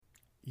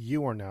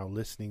You are now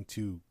listening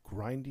to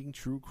Grinding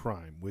True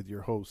Crime with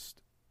your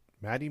hosts,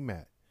 Maddie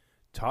Matt,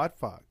 Todd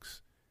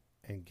Fox,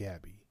 and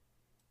Gabby.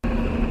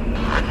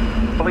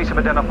 Police have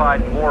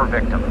identified more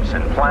victims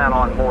and plan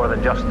on more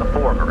than just the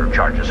 4 murder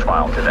charges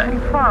filed today.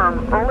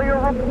 Confirm earlier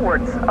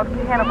reports of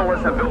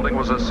cannibalism. The building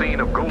was a scene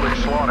of ghoulish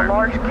slaughter. A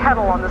large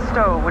kettle on the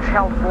stove which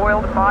held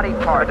boiled body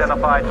parts.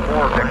 Identified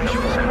more victims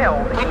and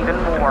killed even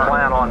more.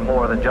 Plan on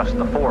more than just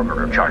the 4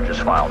 murder charges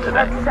filed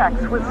today. Had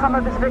sex with some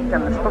of his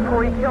victims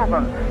before he killed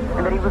them,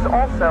 and that he was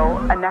also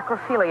a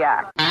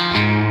necrophiliac.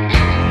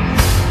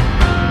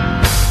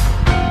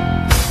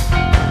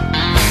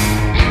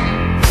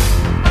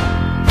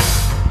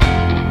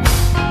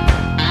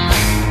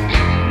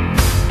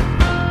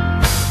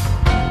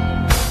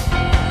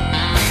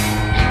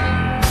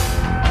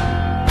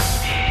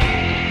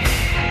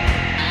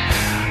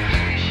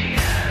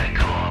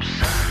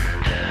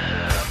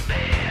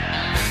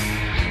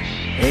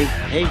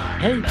 Hey,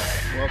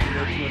 welcome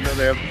to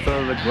another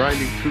episode of the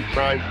Grinding True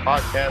Crime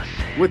Podcast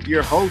with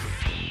your host,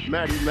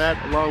 Maddie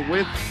Matt, along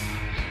with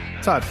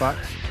Todd Fox.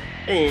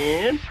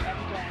 And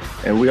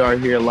we are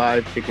here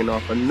live kicking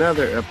off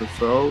another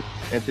episode.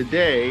 And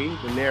today,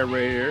 the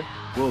narrator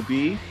will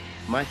be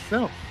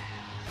myself.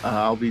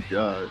 I'll be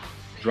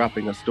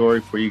dropping a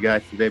story for you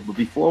guys today. But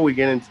before we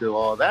get into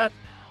all that,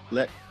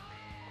 what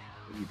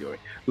are you doing?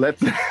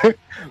 Let's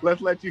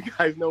let you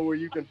guys know where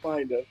you can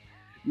find us.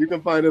 You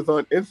can find us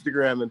on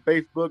Instagram and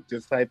Facebook.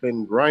 Just type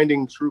in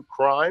Grinding True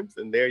Crimes,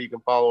 and there you can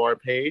follow our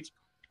page,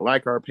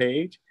 like our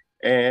page,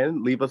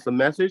 and leave us a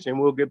message,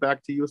 and we'll get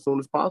back to you as soon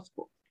as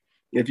possible.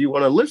 If you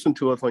want to listen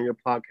to us on your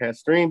podcast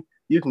stream,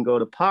 you can go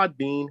to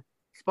Podbean,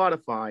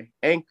 Spotify,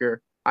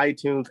 Anchor,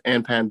 iTunes,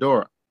 and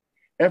Pandora.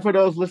 And for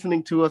those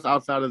listening to us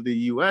outside of the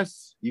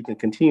U.S., you can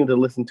continue to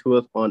listen to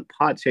us on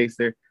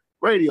Podchaser,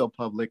 Radio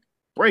Public,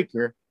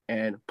 Breaker,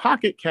 and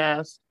Pocket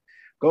Cast.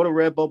 Go to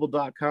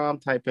redbubble.com,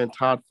 type in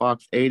Todd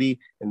Fox 80,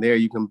 and there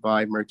you can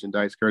buy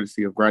merchandise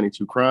courtesy of Grinding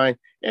True Crime.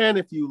 And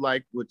if you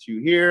like what you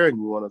hear and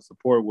you want to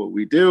support what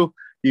we do,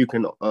 you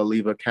can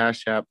leave a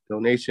Cash App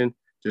donation.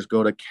 Just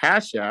go to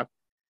Cash App,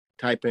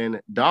 type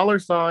in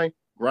 $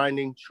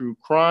 Grinding True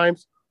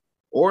Crimes.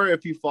 Or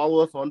if you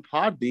follow us on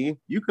Podbean,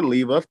 you can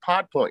leave us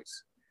pod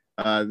points.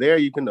 There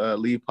you can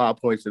leave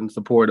pod points in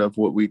support of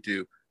what we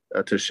do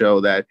to show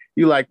that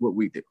you like what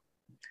we do.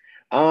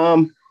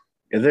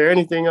 Is there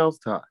anything else,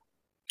 Todd?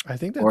 I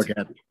think that's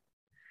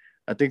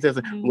I think that's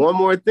one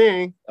more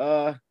thing.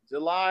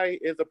 July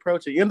is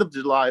approaching. End of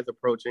July is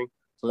approaching.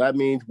 So that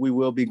means we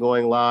will be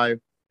going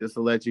live. Just to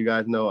let you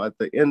guys know, at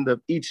the end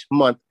of each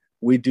month,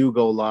 we do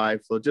go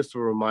live. So just a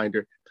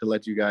reminder to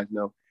let you guys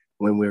know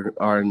when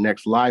our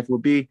next live will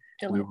be.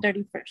 July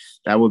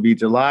 31st. That will be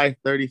July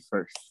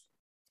 31st.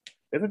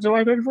 Is it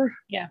July 31st?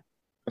 Yeah.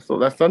 So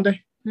that's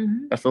Sunday?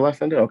 Mm-hmm. That's the last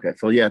Sunday? Okay.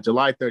 So yeah,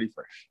 July 31st.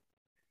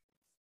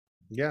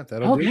 Yeah,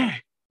 that'll do.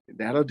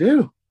 That'll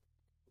do.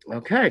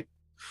 Okay.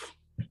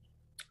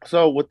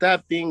 So with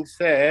that being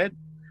said,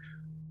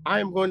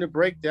 I am going to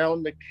break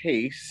down the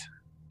case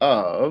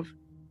of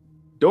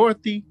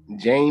Dorothy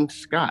Jane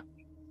Scott.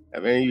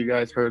 Have any of you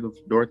guys heard of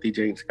Dorothy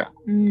Jane Scott?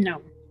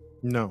 No.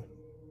 No?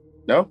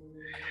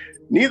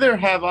 Neither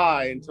have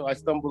I until I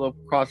stumbled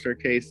across her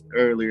case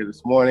earlier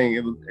this morning.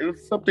 It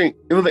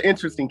was an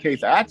interesting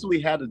case. I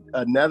actually had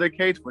another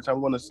case, which I'm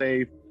going to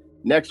save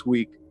next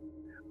week.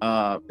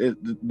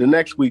 The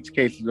next week's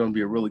case is going to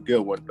be a really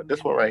good one, but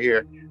this one right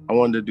here, I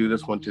wanted to do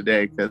this one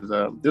today because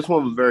this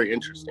one was very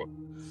interesting.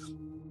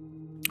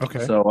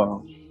 Okay.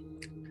 So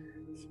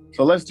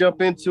let's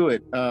jump into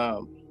it.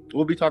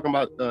 We'll be talking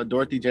about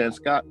Dorothy Jane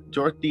Scott.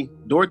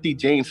 Dorothy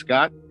Jane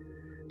Scott.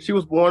 She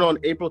was born on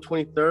April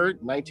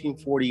 23rd,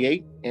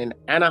 1948, in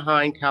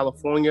Anaheim,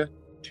 California,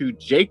 to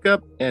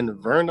Jacob and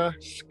Verna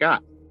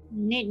Scott.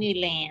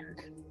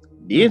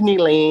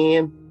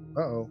 Disneyland.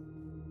 Uh-oh.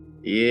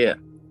 Yeah.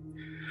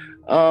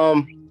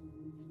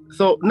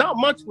 So not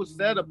much was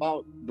said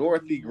about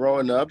Dorothy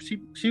growing up.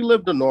 She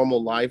lived a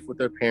normal life with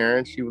her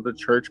parents. She was a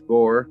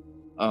churchgoer.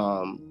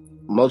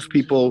 Most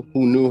people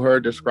who knew her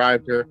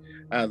described her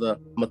as a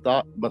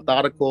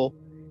methodical,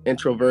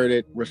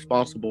 introverted,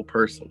 responsible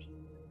person.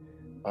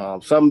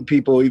 Some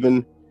people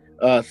even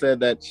said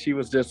that she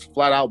was just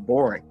flat out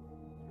boring.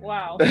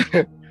 Wow.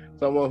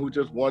 Someone who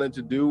just wanted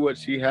to do what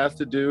she has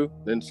to do,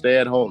 then stay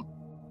at home.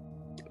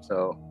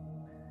 So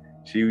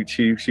she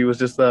was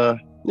just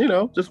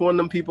just one of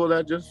them people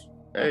that just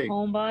a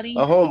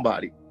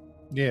homebody.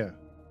 Yeah.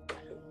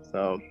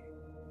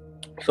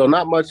 So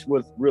not much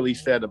was really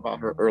said about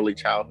her early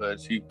childhood.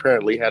 She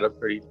apparently had a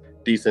pretty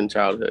decent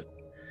childhood.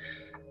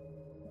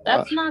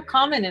 That's not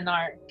common in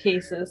our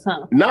cases,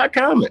 huh? Not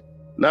common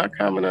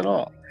at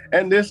all.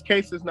 And this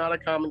case is not a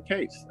common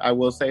case. I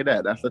will say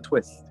that. That's a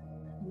twist.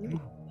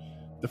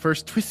 The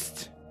first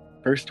twist.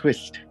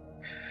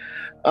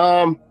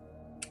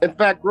 In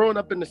fact, growing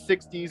up in the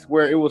 60s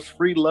where it was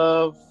free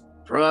love,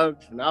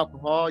 drugs, and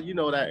alcohol, you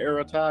know that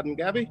era, Todd and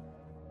Gabby?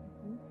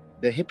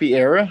 The hippie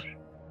era.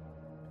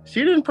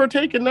 She didn't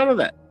partake in none of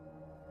that.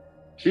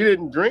 She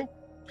didn't drink.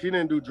 She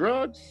didn't do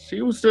drugs.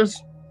 She was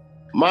just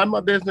mind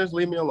my business,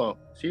 leave me alone.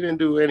 She didn't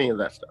do any of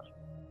that stuff.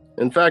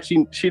 In fact,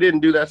 she didn't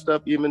do that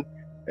stuff even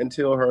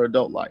until her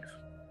adult life.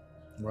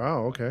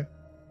 Wow. Okay.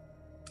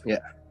 Yeah.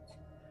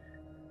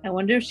 I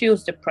wonder if she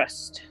was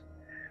depressed.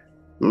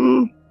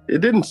 It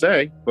didn't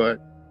say, but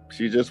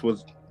she just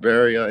was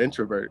very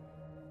introverted.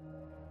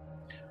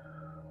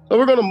 So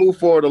we're going to move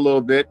forward a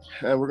little bit,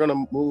 and we're going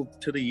to move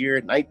to the year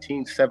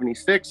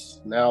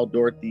 1976. Now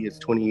Dorothy is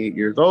 28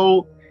 years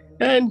old,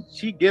 and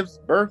she gives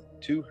birth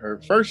to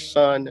her first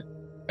son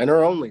and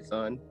her only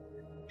son,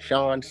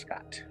 Sean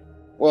Scott.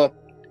 Well,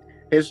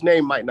 his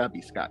name might not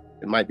be Scott.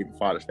 It might be the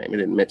father's name. It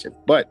didn't mention,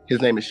 but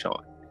his name is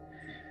Sean.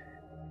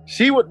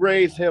 She would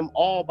raise him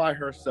all by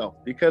herself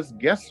because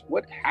guess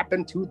what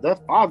happened to the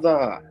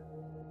father?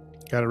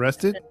 Got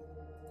arrested?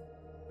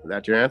 Is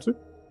that your answer?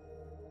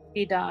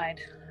 He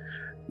died.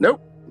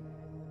 Nope.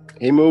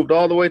 He moved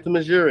all the way to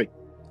Missouri,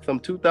 some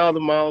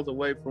 2,000 miles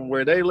away from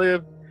where they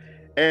lived,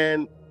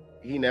 and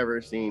he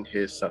never seen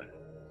his son.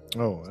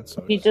 Oh, that's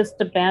so. He just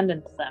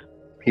abandoned them.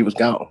 He was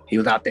gone. He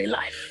was out their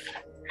life.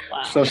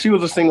 Wow. So she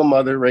was a single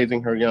mother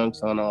raising her young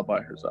son all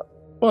by herself.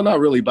 Well, not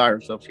really by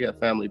herself. She had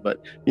family, but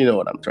you know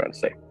what I'm trying to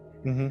say.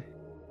 Mm-hmm.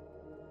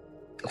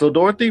 So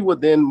Dorothy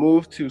would then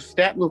move to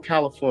Staten,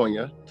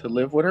 California to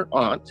live with her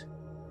aunt.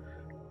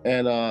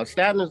 And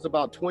Staten is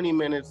about 20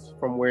 minutes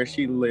from where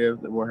she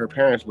lived and where her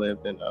parents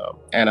lived in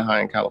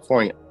Anaheim,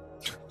 California.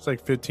 It's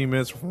like 15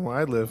 minutes from where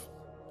I live.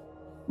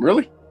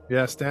 Really?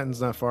 Yeah,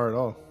 Staten's not far at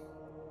all.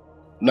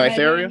 Nice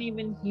area?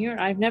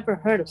 I've never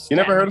heard of Staten.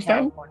 You never heard of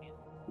Staten? California.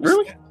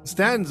 Really?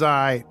 Staten's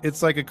alright.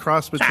 It's like a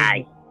cross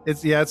between.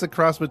 It's a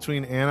cross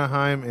between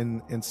Anaheim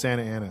and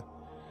Santa Ana.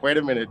 Wait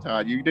a minute,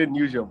 Todd. You didn't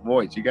use your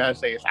voice. You gotta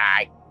say it's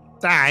alright.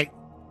 It's alright.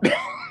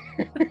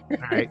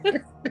 Alright.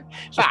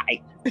 It's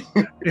alright.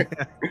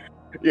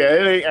 Yeah,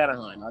 it ain't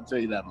Anaheim. I'll tell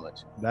you that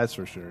much. That's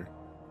for sure.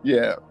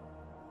 Yeah.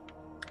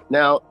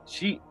 Now,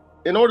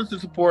 in order to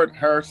support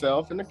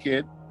herself and the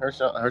kid, her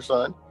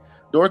son,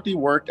 Dorothy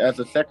worked as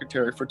a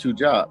secretary for 2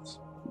 jobs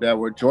that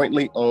were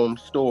jointly owned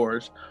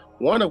stores,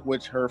 one of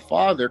which her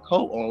father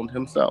co-owned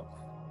himself.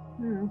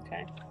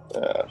 Okay.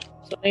 So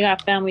they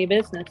got family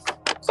business.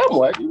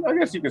 Somewhat, I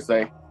guess you could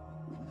say.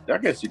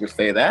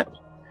 That.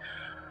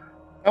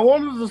 And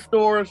one of the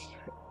stores,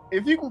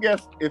 if you can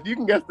guess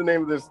the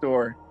name of this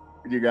store,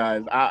 you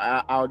guys,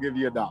 I'll give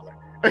you $1.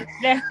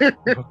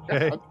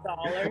 Okay.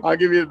 I'll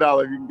give you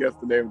 $1 if you can guess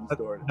the name of the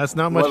store. That's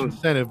not much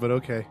incentive, but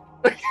okay.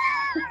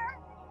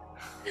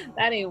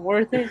 That ain't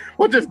worth it.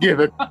 Well, just give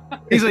it.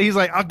 He's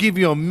like, I'll give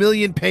you 1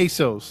 million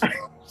pesos.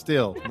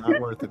 Still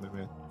not worth it,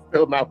 man.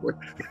 Still not worth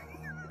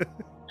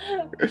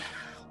it.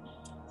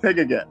 Take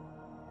a guess.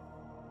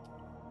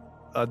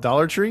 A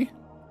Dollar Tree?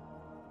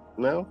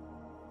 No.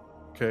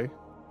 Okay.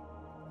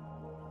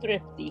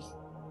 Thrifty.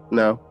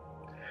 No.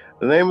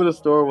 The name of the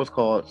store was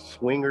called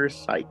Swingers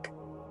Psych.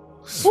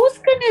 Who's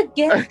gonna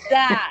get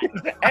that?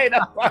 Hey,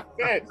 that's what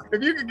I said.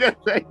 If you can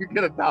get that, you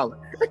get $1.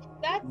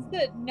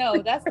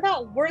 That's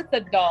not worth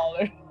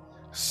 $1.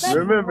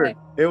 Remember,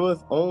 it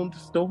was owned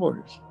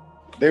stores.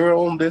 They were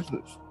owned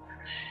business.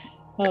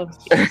 Oh.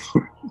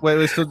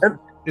 Wait, so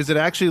is it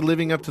actually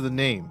living up to the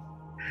name?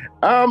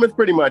 It's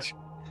pretty much.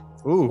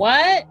 Ooh.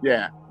 What?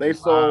 Yeah. They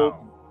sold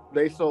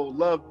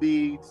love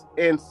beads,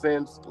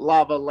 incense,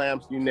 lava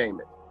lamps, you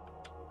name it.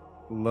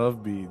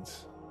 Love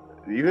beads.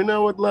 You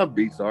know what love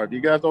beads are. If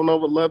you guys don't know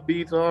what love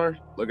beads are,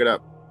 look it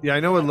up. Yeah, I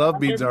know what love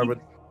beads are, but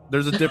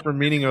there's a different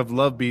meaning of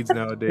love beads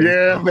nowadays.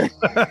 Yeah, man.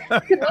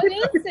 What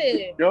is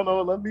it? You don't know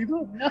what love beads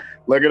are? No.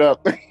 Look it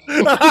up. Well,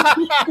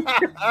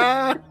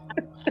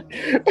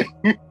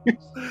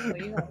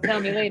 you gonna tell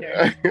me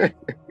later.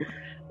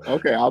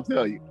 Okay, I'll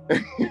tell you.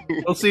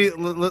 Well, see,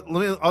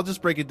 I'll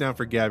just break it down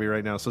for Gabby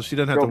right now, so she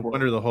doesn't have to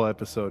wonder the whole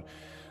episode.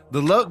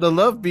 The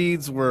love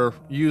beads were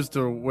used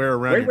to wear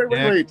around your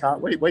neck.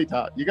 Wait,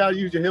 Todd. You gotta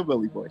use your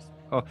hillbilly voice.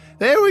 Oh,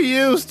 they were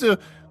used to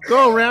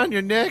go around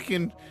your neck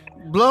and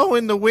blow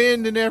in the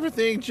wind and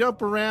everything,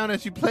 jump around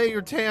as you play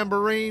your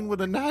tambourine with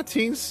the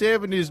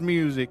 1970s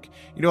music.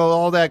 You know,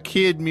 all that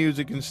kid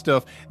music and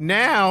stuff.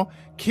 Now,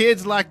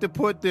 kids like to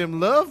put them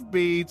love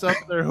beads up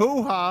their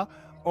hoo-ha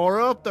or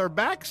up their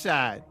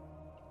backside.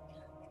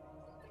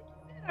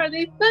 Are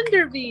they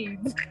thunder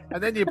beads?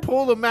 And then you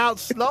pull them out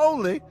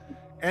slowly,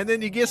 and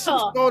then you get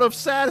some sort of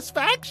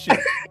satisfaction.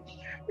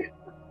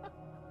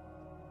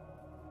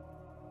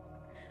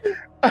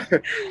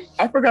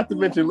 I forgot to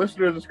mention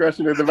listener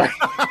discretion is advised.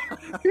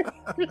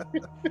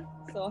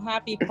 So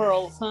happy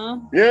pearls, huh?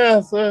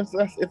 Yes, that's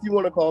if you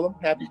want to call them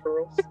happy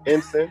pearls,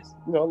 incense.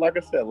 You know, like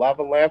I said,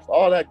 lava lamps,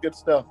 all that good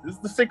stuff. This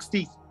is the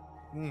 60s.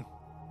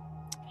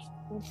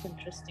 That's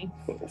interesting.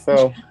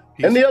 So,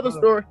 and the other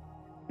story,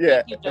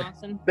 yeah. Thank you,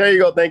 Johnson. There you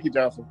go. Thank you,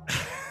 Johnson.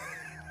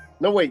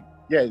 No, wait.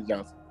 Yeah,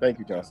 Johnson. Thank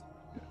you, Johnson.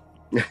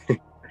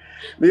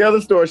 The other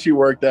store she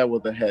worked at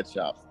was a head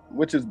shop,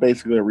 which is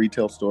basically a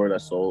retail store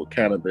that sold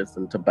cannabis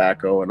and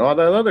tobacco and all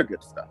that other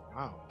good stuff.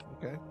 Wow.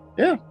 Okay.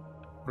 Yeah.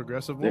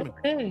 Progressive woman.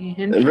 Okay.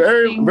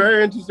 Very,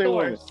 very interesting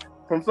stores. woman.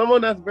 From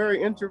someone that's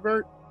very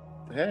introvert,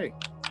 hey,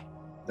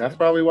 that's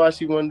probably why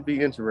she wanted to be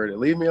introverted.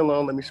 Leave me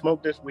alone. Let me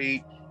smoke this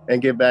weed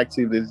and get back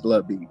to these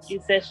love beats. She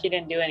said she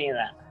didn't do any of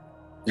that.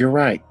 You're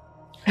right.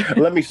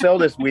 Let me sell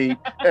this weed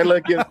and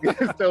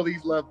sell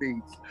these love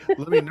beats.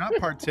 Let me not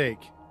partake.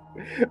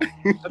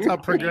 That's how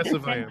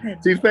progressive I am.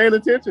 She's paying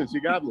attention.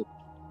 She got me.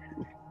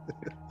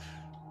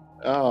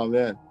 Oh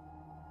man.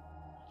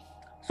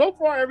 So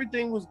far,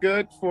 everything was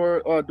good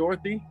for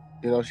Dorothy.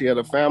 You know, she had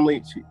a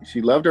family.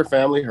 She loved her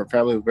family. Her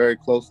family was very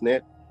close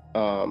knit.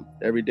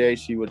 Every day,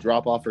 she would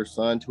drop off her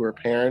son to her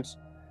parents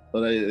so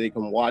that they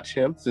can watch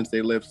him, since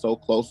they lived so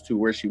close to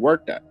where she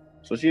worked at.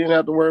 So she didn't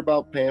have to worry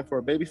about paying for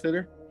a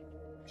babysitter.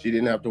 She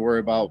didn't have to worry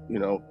about,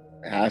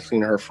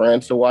 asking her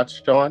friends to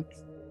watch Sean.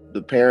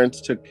 The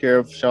parents took care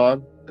of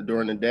Sean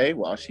during the day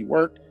while she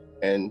worked,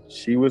 and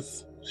she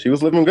was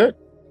living good.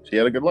 She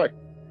had a good life.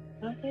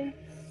 Okay.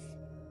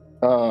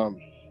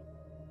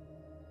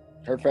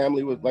 Her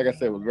family was, like I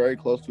said, was very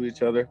close to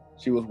each other.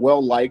 She was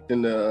well liked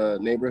in the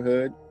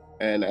neighborhood,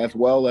 and as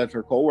well as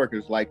her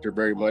coworkers liked her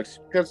very much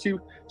because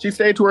she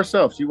stayed to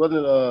herself. She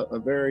wasn't a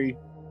very,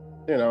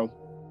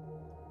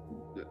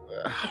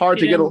 hard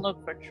to get.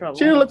 Look for trouble.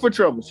 She didn't look for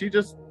trouble. She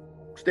just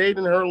stayed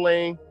in her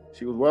lane.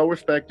 She was well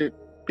respected.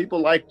 People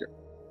liked her.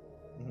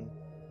 Mm-hmm.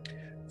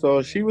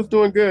 So she was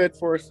doing good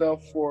for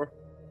herself for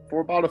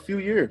about a few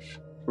years.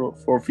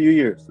 For a few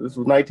years. This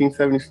was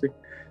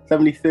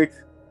 1976.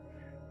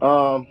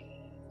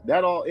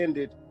 That all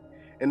ended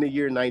in the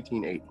year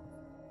 1980.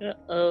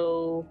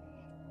 Uh-oh.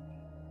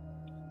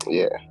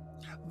 Yeah.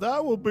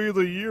 That will be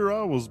the year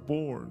I was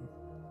born.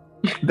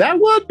 That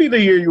would be the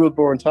year you were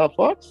born, Top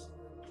Fox.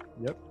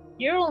 Yep.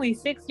 You're only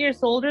 6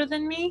 years older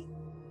than me?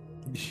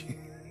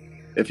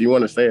 If you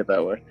want to say it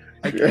that way.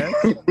 I can.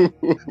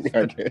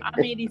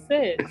 I'm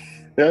 86.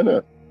 Yeah,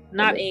 no.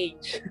 Not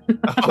age.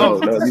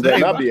 No, you better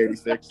not be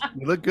 86.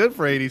 You look good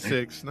for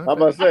 86. I'm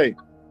about to say,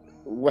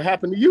 what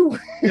happened to you?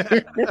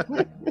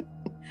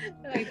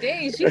 Like,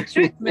 dang, she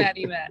tricked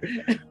Maddie, Matt.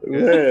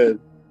 Man.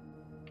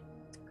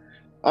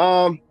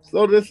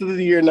 So this is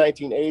the year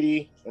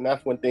 1980, and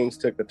that's when things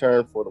took a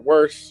turn for the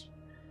worse.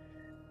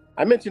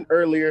 I mentioned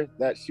earlier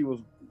that she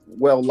was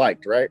well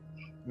liked, right?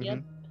 Yep.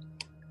 Mm-hmm.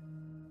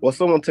 Well,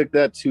 someone took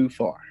that too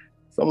far.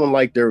 Someone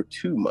liked her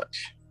too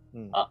much.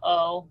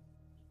 Uh-oh.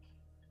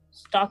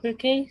 Stalker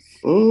case?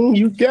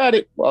 You got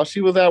it. While she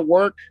was at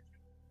work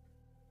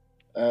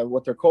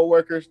with her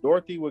coworkers,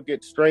 Dorothy would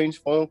get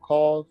strange phone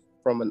calls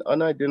from an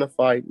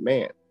unidentified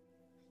man.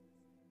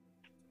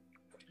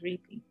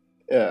 Creepy.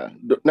 Yeah.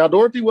 Now,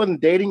 Dorothy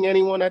wasn't dating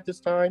anyone at this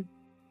time.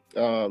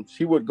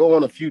 She would go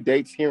on a few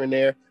dates here and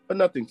there, but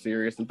nothing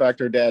serious. In fact,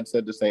 her dad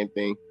said the same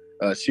thing.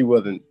 She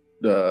wasn't.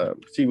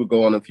 She would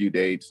go on a few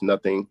dates,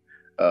 nothing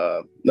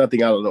out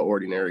of the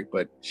ordinary,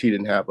 but she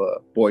didn't have a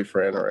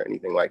boyfriend or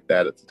anything like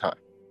that at the time.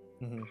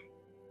 Mm-hmm.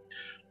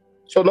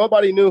 So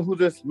nobody knew who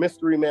this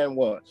mystery man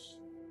was.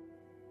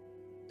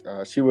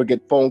 She would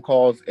get phone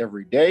calls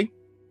every day.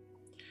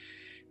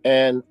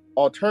 And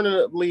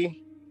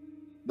alternatively,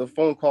 the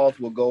phone calls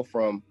will go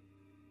from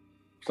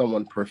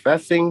someone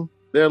professing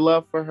their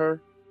love for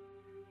her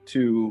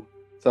to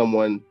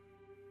someone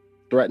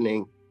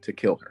threatening to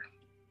kill her.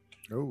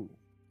 Oh.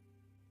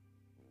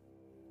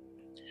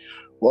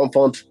 One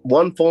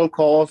phone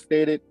call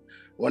stated,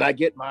 "When I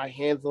get my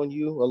hands on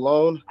you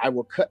alone, I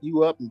will cut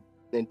you up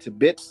into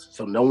bits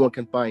so no one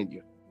can find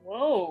you."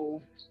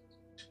 Whoa.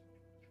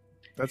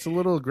 That's a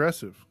little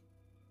aggressive.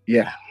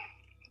 Yeah.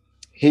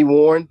 He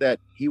warned that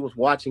he was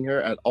watching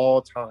her at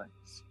all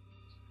times.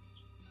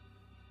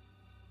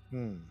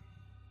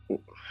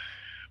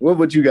 What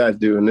would you guys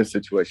do in this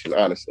situation,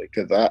 honestly?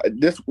 Because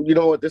this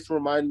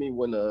reminded me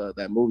when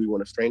that movie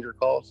When a Stranger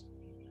Calls.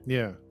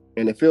 Yeah.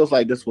 And it feels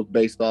like this was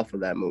based off of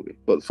that movie.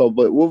 But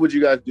what would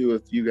you guys do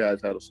if you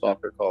guys had a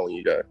stalker calling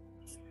you guys?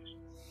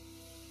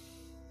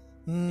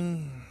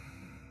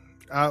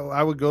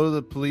 I would go to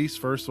the police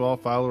first of all,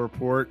 file a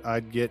report.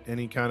 I'd get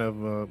any kind of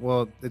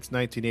it's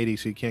 1980,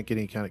 so you can't get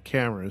any kind of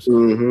cameras.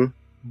 Mm-hmm.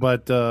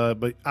 But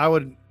I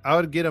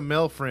would get a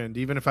male friend,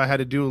 even if I had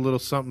to do a little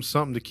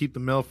something to keep the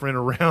male friend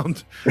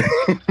around.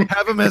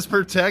 Have him as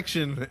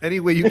protection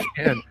any way you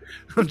can.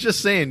 I'm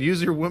just saying,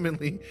 use your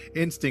womanly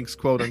instincts,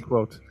 quote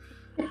unquote.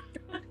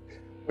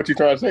 What you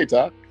trying to say,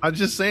 Todd? I'm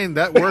just saying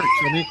that works.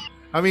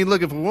 I mean,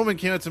 look, if a woman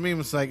came up to me and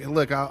was like,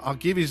 "Look, I'll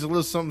give you a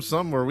little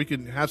something where we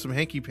can have some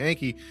hanky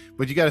panky,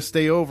 but you got to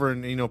stay over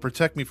and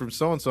protect me from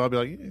so and so," I'll be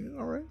like, "Yeah,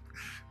 all right."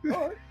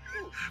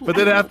 But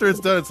then after it's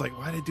done, it's like,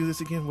 why did I do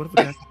this again? What if a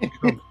guy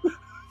come?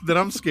 Then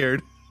I'm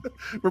scared.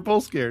 We're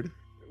both scared.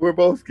 We're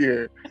both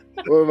scared.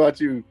 What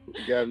about you,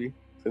 Gabby?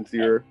 Since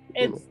you're,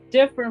 it's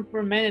different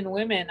for men and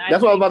women.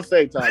 That's what I was about to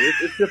say, Todd.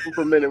 It's different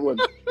for men and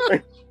women.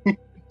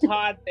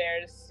 Todd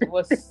there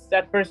was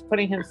at first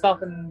putting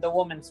himself in the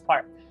woman's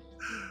part.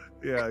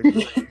 Yeah.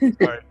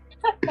 Right.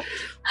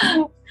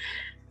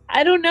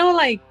 I don't know,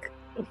 like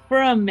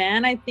for a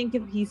man, I think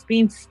if he's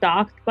being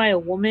stalked by a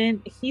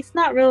woman, he's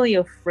not really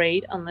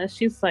afraid unless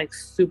she's like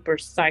super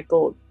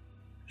psycho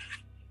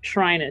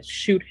trying to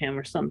shoot him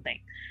or something.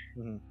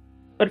 Mm-hmm.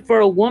 But for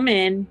a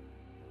woman,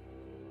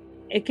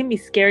 it can be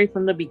scary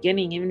from the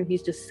beginning, even if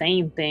he's just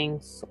saying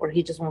things or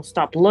he just won't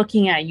stop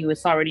looking at you.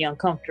 It's already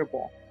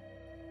uncomfortable.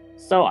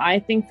 So I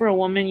think for a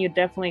woman, you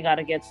definitely got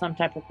to get some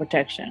type of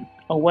protection.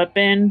 A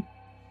weapon,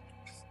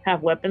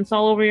 have weapons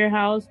all over your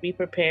house, be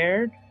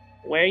prepared,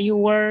 where you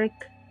work,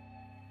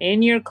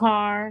 in your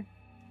car,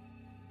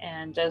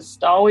 and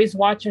just always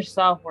watch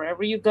yourself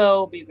wherever you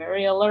go. Be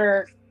very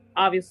alert.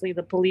 Obviously,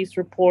 the police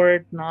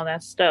report and all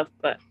that stuff,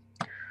 but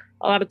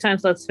a lot of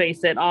times, let's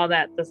face it, all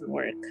that doesn't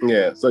work.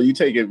 Yeah, so you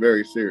take it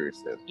very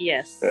serious then.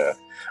 Yes. Yeah.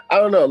 I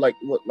don't know, like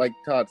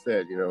Todd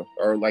said,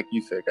 or like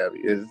you said, Gabby,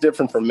 it's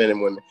different for men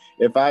and women.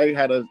 If I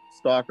had a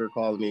stalker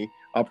call me,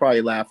 I'll probably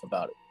laugh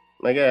about it.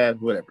 Like,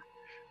 whatever,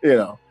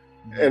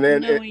 And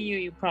then knowing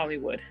you probably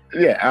would.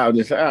 Yeah, all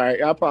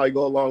right, I'll probably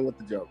go along with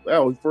the joke.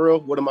 Oh, for real?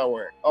 What am I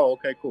wearing? Oh,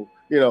 okay, cool.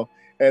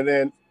 And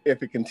then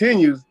if it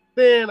continues,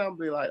 then I'll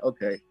be like,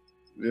 okay,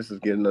 this is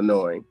getting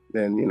annoying.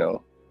 Then,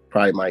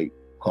 probably might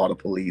call the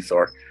police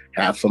or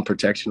have some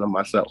protection of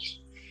myself.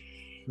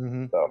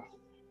 Mm-hmm. So,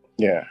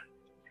 yeah.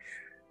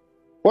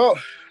 Well,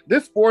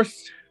 this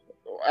force,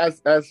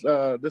 as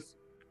this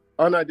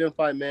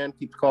unidentified man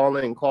keeps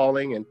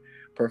calling and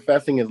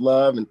professing his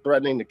love and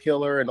threatening to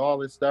kill her and all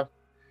this stuff,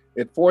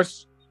 it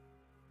forced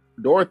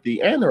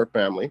Dorothy and her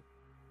family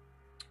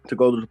to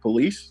go to the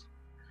police,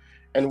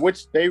 in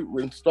which they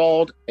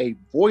installed a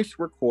voice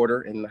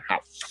recorder in the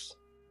house.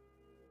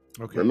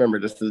 Okay. Remember,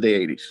 this is the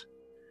 80s.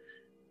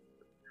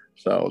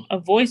 So a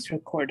voice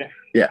recorder.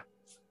 Yeah.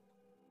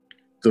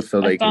 Just so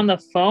like they on the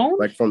phone?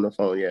 Like from the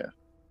phone, yeah.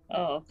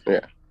 Oh.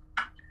 Yeah.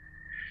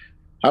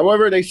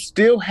 However, they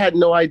still had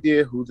no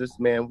idea who this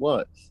man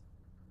was.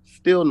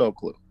 Still no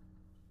clue.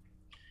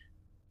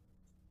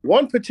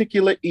 One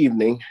particular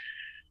evening,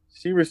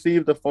 she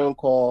received a phone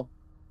call,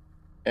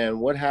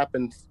 and what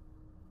happened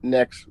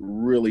next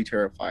really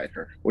terrified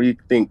her. What do you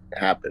think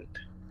happened?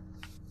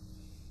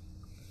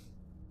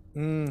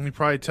 He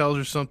probably tells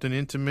her something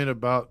intimate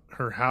about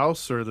her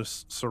house or the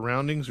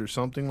surroundings or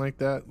something like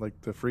that,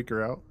 like to freak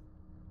her out.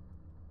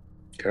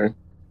 Okay.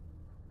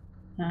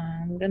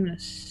 I'm going to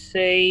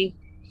say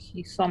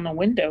he's on the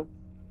window.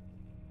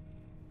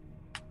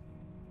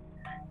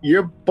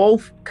 You're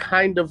both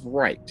kind of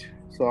right.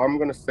 So I'm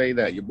going to say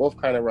that. You're both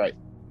kind of right.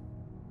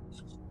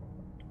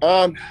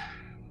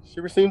 She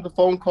received the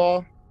phone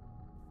call,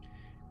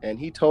 and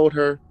he told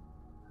her,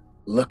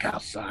 "Look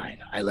outside.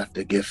 I left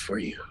a gift for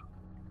you."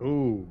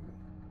 Ooh.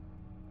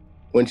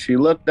 When she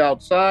looked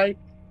outside,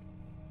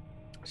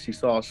 she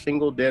saw a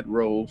single dead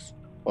rose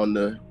on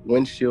the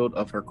windshield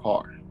of her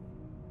car.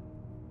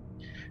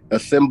 A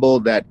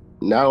symbol that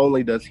not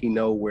only does he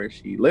know where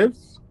she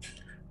lives,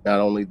 not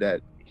only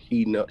that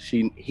he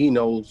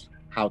knows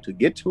how to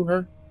get to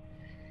her,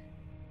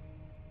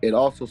 it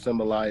also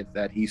symbolized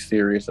that he's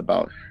serious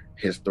about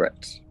his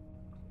threats.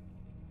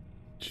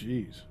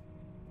 Jeez.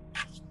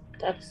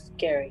 That's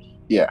scary.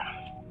 Yeah.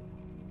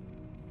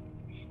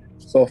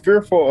 So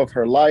fearful of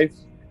her life,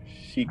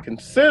 she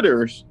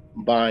considers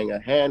buying a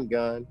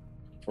handgun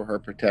for her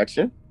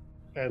protection.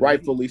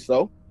 Rightfully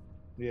so.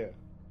 Yeah.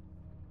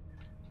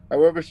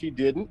 However, she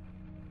didn't.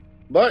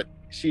 But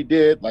she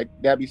did, like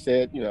Gabby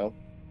said,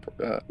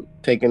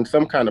 taking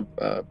some kind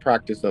of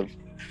practice of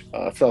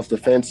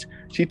self-defense.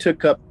 She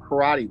took up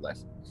karate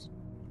lessons.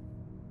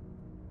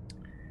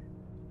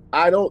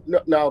 I don't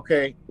know. Now,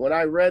 okay, when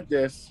I read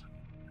this,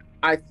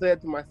 I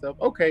said to myself,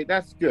 okay,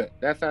 that's good.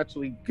 That's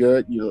actually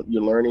good. You're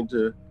learning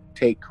to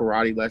take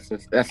karate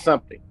lessons. That's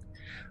something.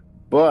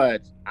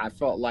 But I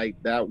felt like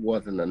that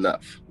wasn't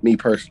enough, me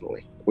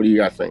personally. What do you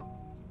guys think?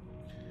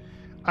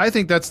 I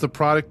think that's the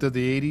product of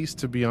the 80s,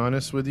 to be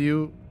honest with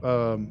you,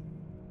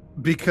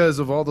 because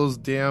of all those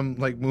damn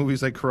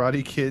movies like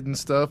Karate Kid and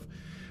stuff.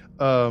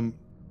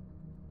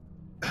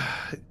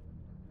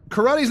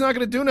 Karate's not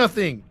going to do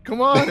nothing.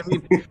 Come on.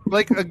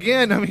 I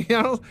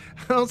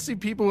don't see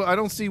people. I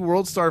don't see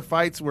World Star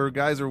fights where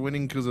guys are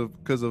winning because of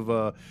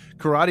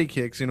karate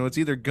kicks. It's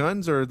either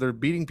guns or they're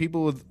beating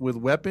people with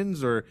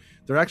weapons or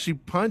they're actually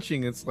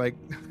punching. It's like,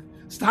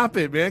 stop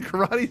it, man.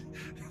 Karate,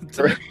 it's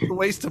a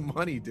waste of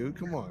money, dude.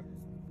 Come on.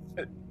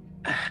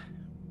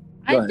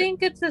 I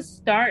think it's a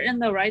start in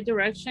the right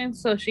direction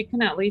so she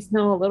can at least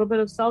know a little bit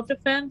of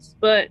self-defense.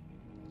 But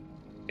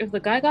if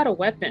the guy got a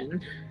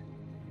weapon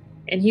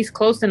and he's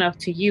close enough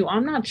to you,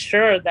 I'm not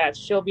sure that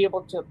she'll be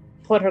able to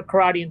put her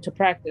karate into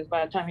practice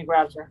by the time he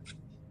grabs her.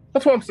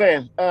 That's what I'm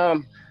saying.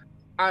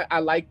 I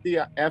like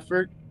the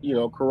effort.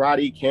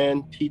 Karate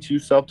can teach you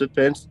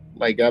self-defense.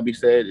 Like Gabby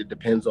said, it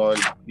depends on,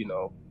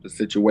 the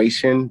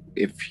situation.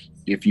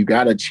 If you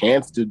got a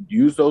chance to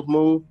use those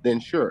moves, then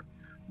sure.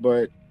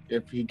 But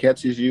if he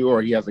catches you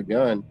or he has a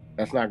gun,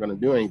 that's not going to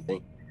do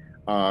anything.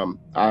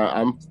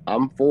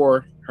 I'm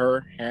for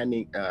her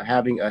having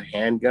a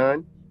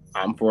handgun.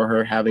 I'm for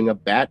her having a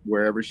bat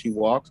wherever she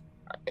walks.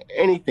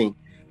 Anything,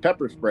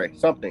 pepper spray,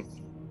 something.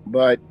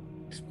 But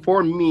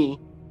for me,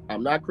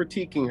 I'm not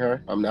critiquing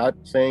her. I'm not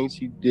saying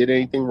she did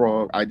anything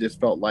wrong. I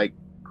just felt like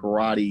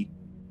karate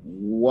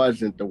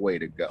wasn't the way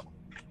to go.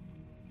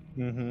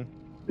 Mm-hmm.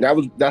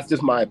 That's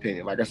just my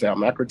opinion. Like I said, I'm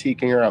not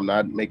critiquing her. I'm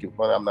not making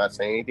fun. I'm not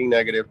saying anything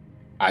negative.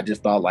 I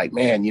just thought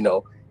man,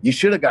 you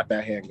should have got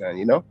that handgun,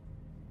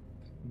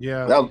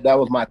 Yeah. That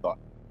was my thought.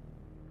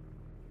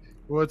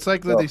 Well, it's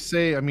like what they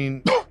say. I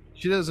mean,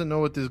 she doesn't know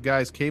what this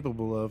guy's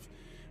capable of,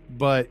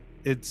 but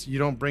it's you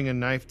don't bring a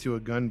knife to a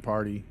gun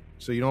party,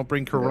 so you don't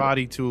bring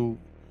karate to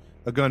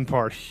a gun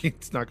party.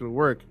 It's not going to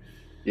work.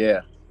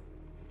 Yeah.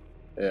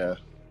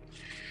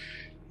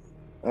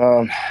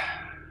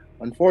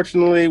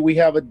 Unfortunately, we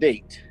have a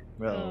date.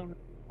 Well,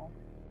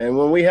 And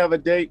when we have a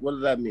date, what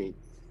does that mean?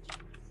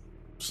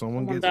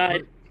 someone gets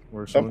died. hurt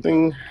or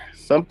someone.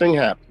 Something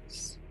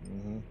happens.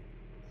 Mm-hmm.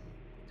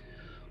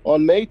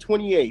 On May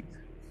 28th,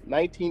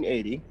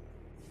 1980,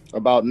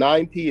 about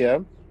 9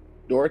 p.m.,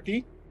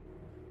 Dorothy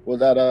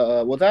was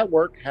at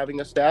work having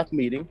a staff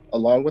meeting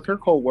along with her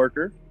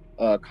coworker,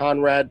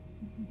 Conrad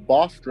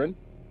Bostrom.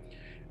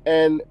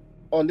 And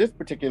on this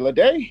particular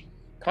day,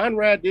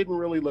 Conrad didn't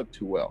really look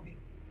too well.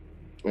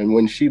 And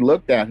when she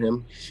looked at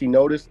him, she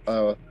noticed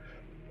a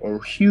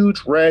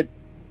huge red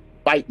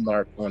bite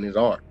mark on his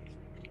arm.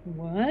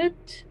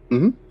 What?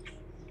 Mm-hmm.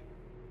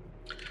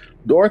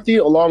 Dorothy,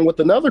 along with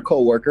another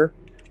coworker,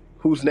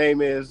 whose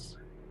name is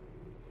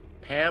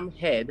Pam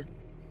Head,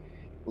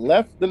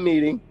 left the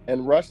meeting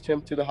and rushed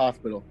him to the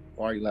hospital.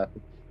 Why are you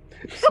laughing?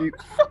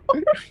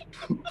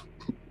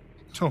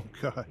 Oh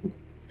God!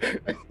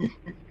 It's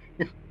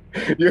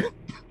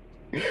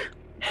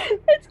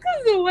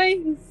because the way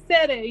he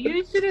said it.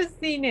 You should have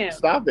seen him.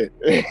 Stop it.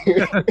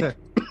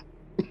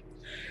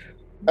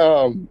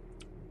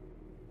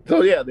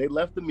 So yeah, they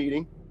left the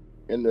meeting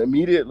and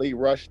immediately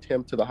rushed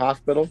him to the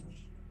hospital.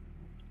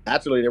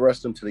 Actually, they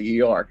rushed him to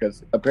the ER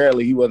because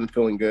apparently he wasn't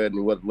feeling good and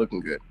he wasn't looking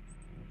good.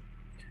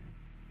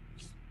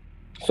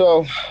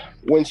 So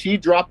when she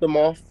dropped him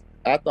off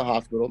at the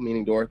hospital,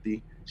 meaning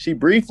Dorothy, she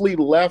briefly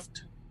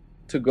left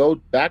to go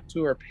back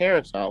to her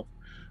parents' house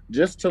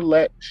just to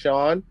let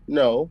Sean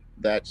know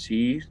that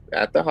she's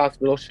at the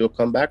hospital. She'll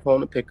come back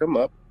home to pick him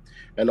up,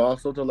 and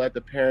also to let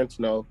the parents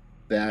know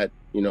that,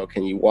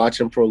 can you watch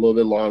him for a little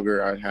bit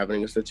longer? I'm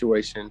having a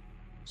situation.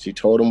 She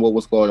told him what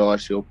was going on.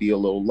 She'll be a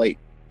little late,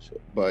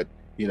 but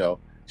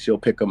she'll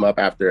pick him up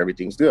after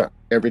everything's done.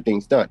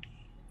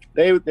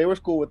 They were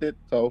cool with it,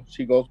 so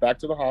she goes back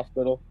to the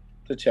hospital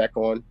to check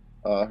on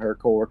her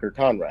coworker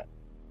Conrad.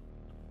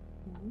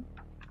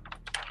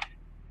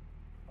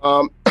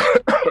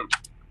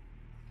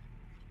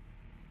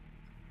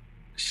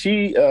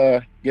 She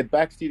gets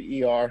back to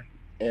the ER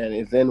and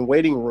is in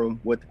waiting room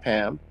with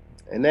Pam,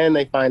 and then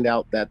they find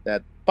out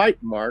that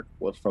bite mark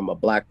was from a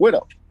black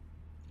widow.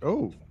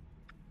 Oh,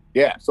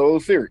 yeah, so it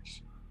was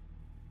serious.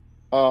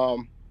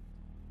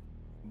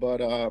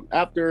 But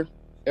after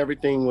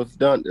everything was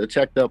done,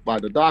 checked up by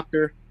the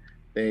doctor,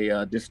 they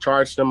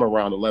discharged him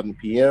around 11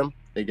 p.m.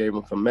 They gave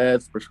him some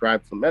meds,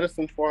 prescribed some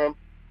medicine for him,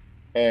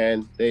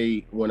 and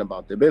they went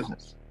about their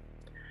business.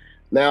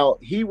 Now,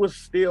 he was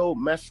still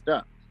messed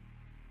up.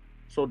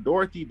 So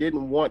Dorothy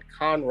didn't want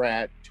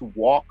Conrad to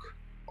walk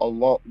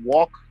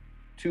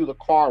to the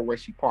car where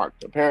she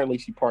parked. Apparently,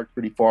 she parked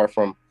pretty far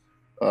from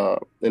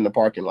in the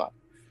parking lot.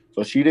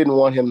 So she didn't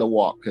want him to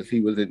walk because he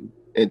was in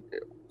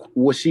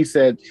what she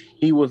said,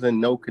 he was in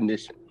no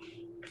condition.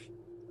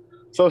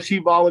 So she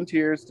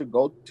volunteers to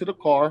go to the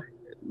car.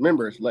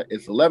 Remember,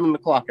 it's 11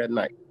 o'clock at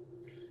night.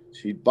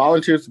 She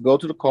volunteers to go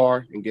to the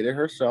car and get it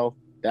herself.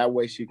 That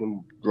way she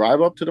can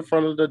drive up to the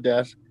front of the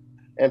desk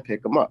and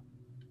pick him up.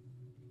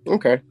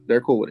 Okay,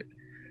 they're cool with it.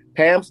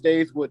 Pam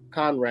stays with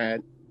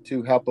Conrad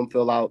to help him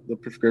fill out the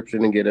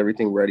prescription and get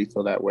everything ready,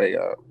 so that way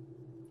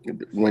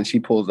when she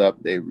pulls up,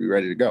 they'll be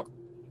ready to go.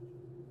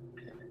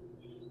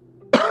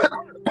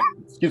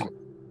 Excuse me.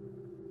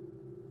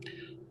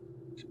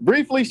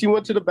 Briefly, she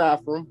went to the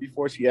bathroom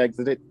before she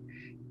exited,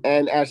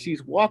 and as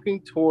she's walking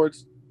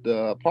towards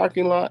the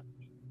parking lot,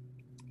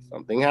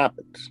 something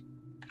happens.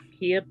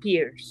 He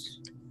appears.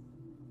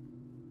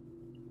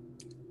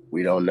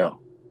 We don't know.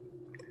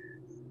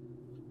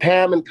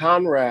 Pam and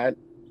Conrad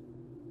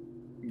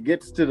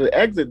gets to the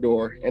exit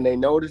door, and they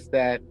notice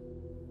that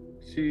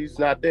she's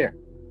not there.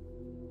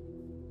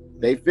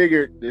 They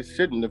figured this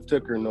shouldn't have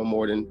took her no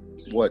more than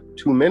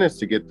 2 minutes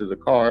to get to the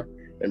car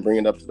and bring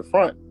it up to the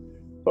front.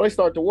 So they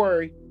start to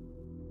worry.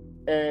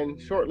 And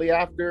shortly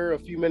after, a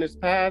few minutes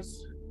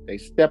pass, they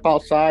step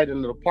outside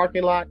into the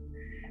parking lot,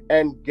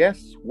 and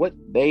guess what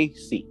they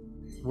see?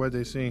 What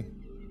they see?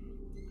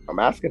 I'm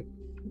asking.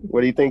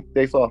 What do you think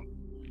they saw?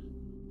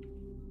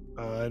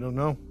 I don't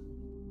know.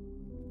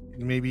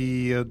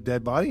 Maybe a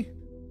dead body?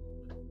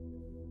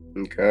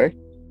 Okay.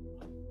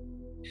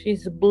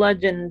 She's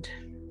bludgeoned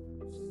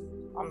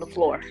on the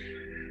floor.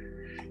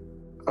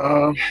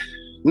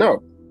 No,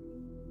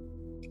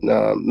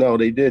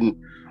 they didn't.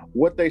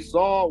 What they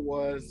saw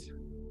was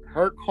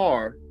her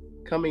car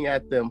coming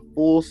at them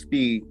full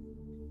speed.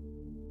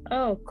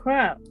 Oh,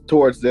 crap.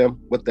 Towards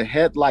them with the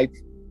headlights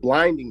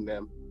blinding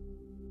them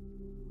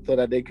so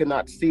that they could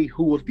not see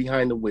who was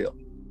behind the wheel.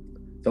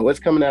 So it's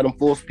coming at them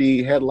full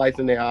speed, headlights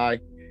in their eye.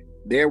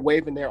 They're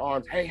waving their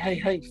arms.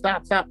 Hey,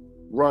 stop.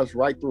 Runs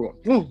right through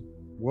them.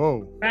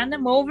 Whoa. Ran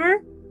them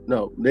over?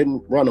 No,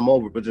 didn't run them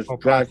over, but just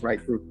drives right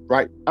through.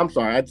 Right. I'm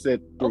sorry. I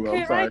said through.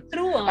 Okay, I'm sorry. right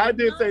through them. I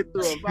did say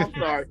through them. I'm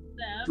sorry.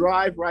 them.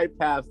 Drive right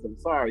past them.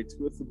 Sorry,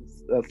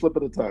 slip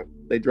of the tongue.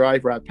 They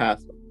drive right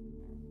past them.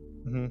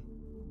 Mm-hmm.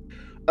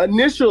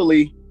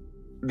 Initially,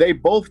 they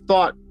both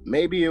thought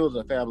maybe it was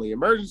a family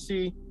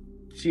emergency.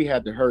 She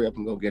had to hurry up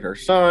and go get her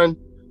son,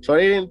 so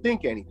they didn't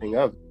think anything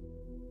of it.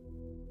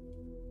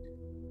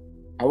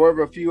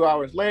 However, a few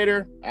hours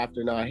later,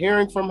 after not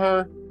hearing from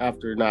her,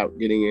 after not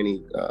getting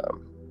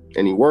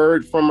any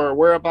word from her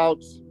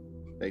whereabouts,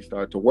 they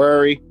start to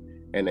worry,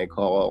 and they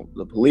call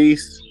the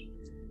police,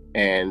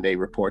 and they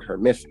report her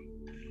missing.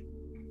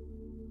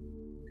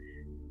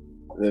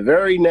 The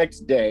very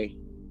next day,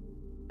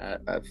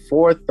 at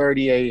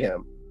 4:30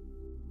 a.m.,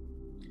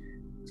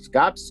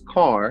 Scott's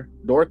car,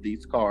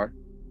 Dorothy's car,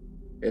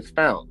 is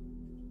found.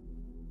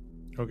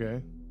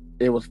 Okay.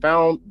 It was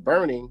found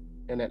burning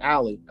in an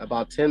alley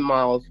about 10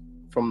 miles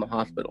from the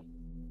hospital.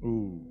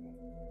 Ooh.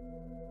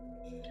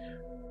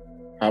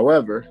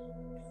 However,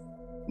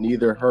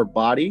 neither her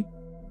body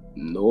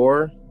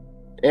nor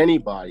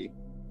anybody's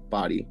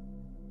body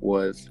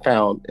was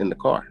found in the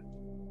car.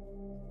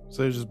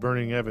 So they're just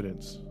burning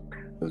evidence.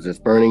 It was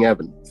just burning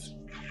evidence.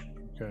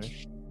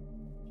 Okay.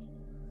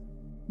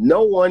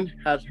 No one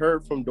has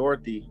heard from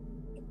Dorothy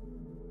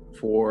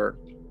for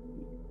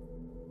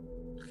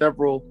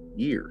several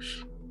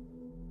years.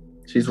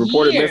 She's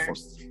reported missing.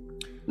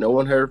 No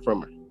one heard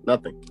from her.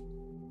 Nothing.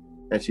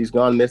 And she's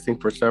gone missing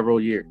for several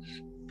years.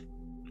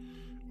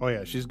 Oh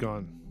yeah, she's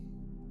gone.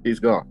 She's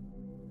gone.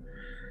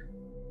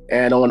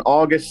 And on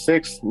August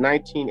 6,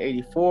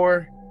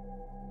 1984,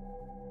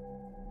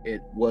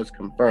 it was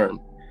confirmed.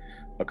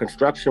 A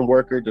construction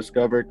worker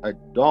discovered a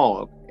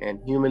dog and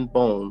human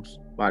bones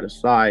by the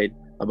side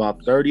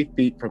about 30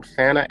 feet from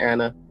Santa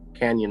Ana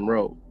Canyon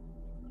Road.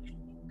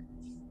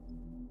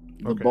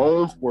 The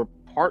bones were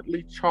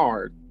partly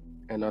charred,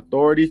 and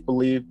authorities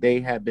believe they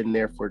had been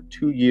there for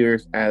 2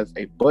 years as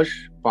a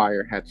bush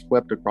fire had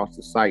swept across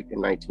the site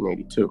in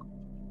 1982.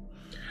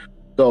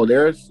 So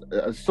there's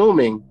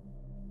assuming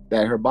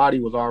that her body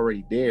was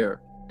already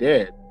there,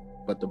 dead,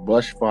 but the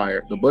bush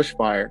fire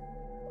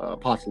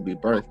possibly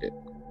burnt it.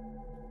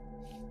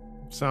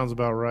 Sounds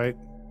about right.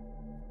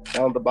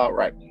 Sounds about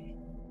right.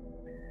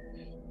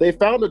 They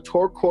found a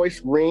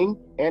turquoise ring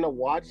and a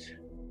watch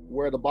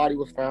where the body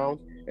was found,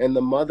 and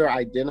the mother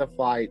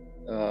identified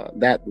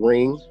that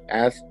ring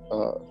as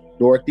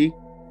Dorothy.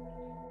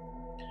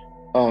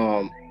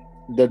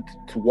 The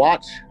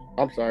watch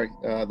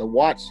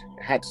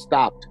had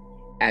stopped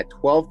at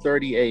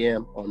 12:30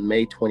 a.m. on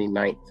May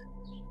 29th.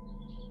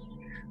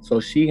 So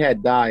she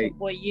had died.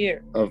 What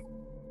year? Of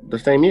the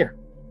same year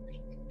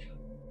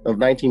of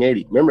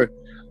 1980. Remember,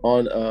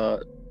 on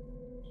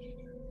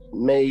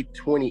May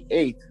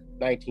 28th,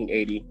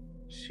 1980,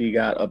 she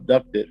got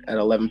abducted at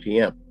 11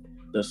 p.m.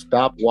 The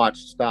stopwatch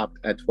stopped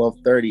at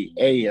 12:30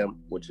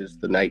 a.m., which is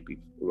the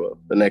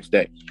next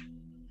day.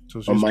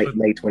 So on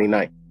May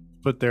 29th.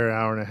 Put there an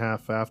hour and a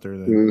half after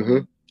then.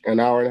 Mm-hmm. An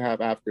hour and a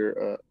half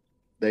after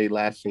they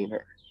last seen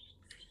her.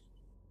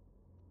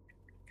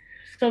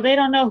 So they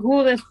don't know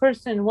who this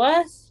person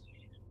was?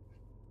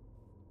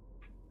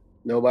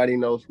 Nobody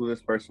knows who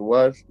this person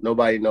was.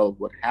 Nobody knows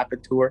what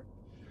happened to her.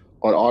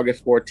 On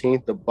August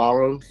 14th, the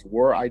bones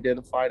were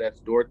identified as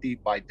Dorothy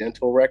by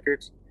dental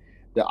records.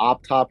 The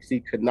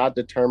autopsy could not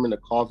determine the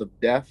cause of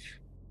death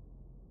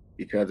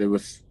because it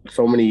was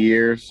so many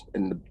years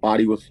and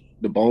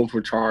the bones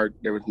were charred.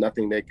 There was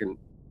nothing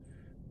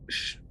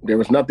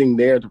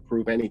there to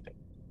prove anything.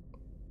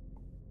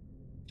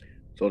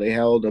 So they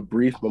held a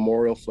brief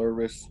memorial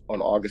service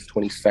on August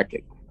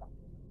 22nd.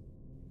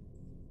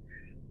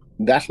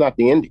 That's not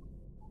the ending.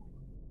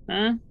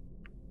 Huh?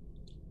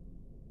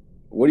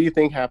 What do you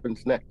think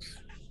happens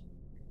next?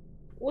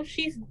 Well,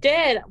 she's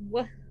dead.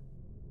 What?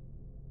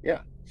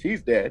 Yeah,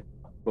 she's dead.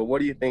 But what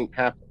do you think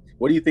happens?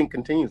 What do you think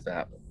continues to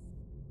happen?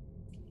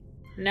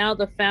 Now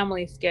the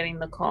family's getting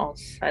the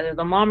calls, either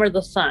the mom or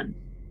the son.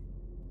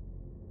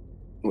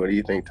 What do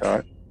you think,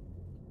 Todd?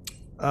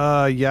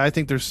 Yeah, I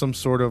think there's some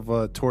sort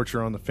of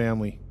torture on the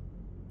family,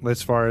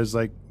 as far as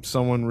like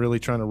someone really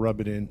trying to rub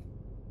it in.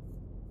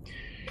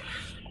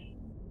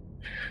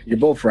 You're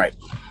both right.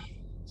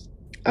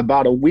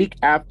 About a week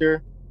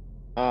after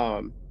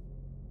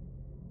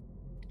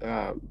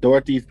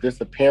Dorothy's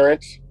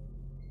disappearance,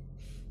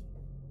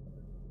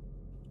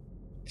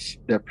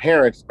 their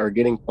parents are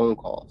getting phone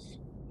calls.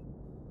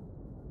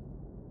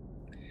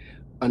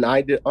 An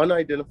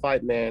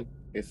unidentified man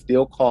is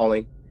still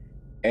calling,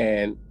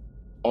 and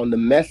on the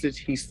message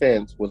he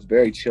sends was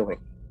very chilling.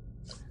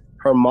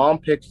 Her mom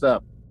picks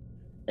up,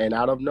 and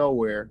out of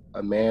nowhere,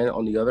 a man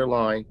on the other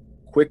line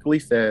quickly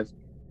says,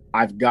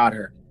 "I've got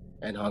her,"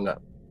 and hung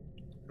up.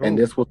 Oh. And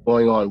this was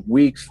going on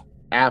weeks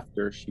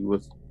after she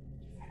was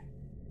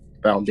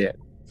found dead.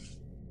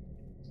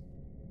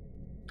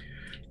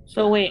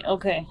 So wait,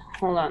 okay,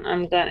 hold on.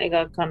 I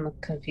got kind of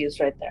confused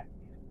right there.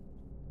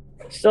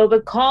 So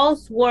the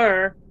calls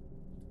were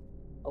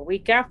a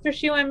week after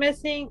she went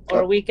missing,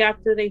 or a week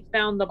after they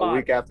found the body? A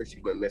week after she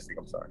went missing,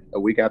 I'm sorry. A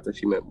week after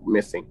she went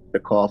missing, the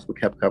calls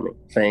kept coming,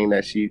 saying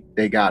that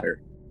they got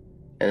her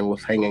and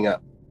was hanging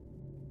up.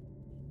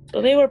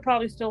 So they were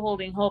probably still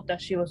holding hope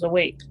that she was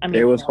awake. I mean,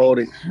 They was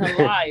holding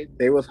alive.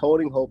 They was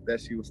holding hope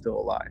that she was still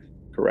alive.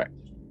 Correct.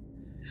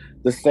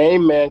 The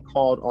same man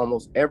called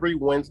almost every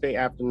Wednesday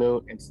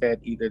afternoon and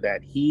said either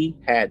that he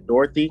had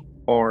Dorothy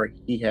or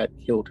he had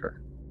killed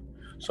her.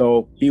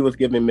 So he was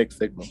giving mixed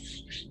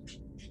signals.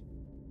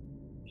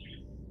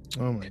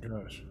 Oh my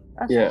gosh.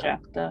 That's Yeah.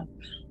 jacked up.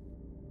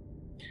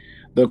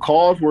 The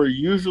calls were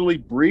usually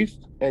brief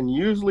and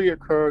usually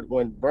occurred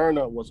when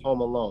Verna was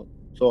home alone.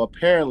 So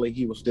apparently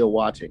he was still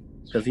watching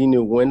because he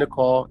knew when to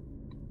call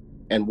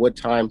and what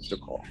times to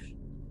call.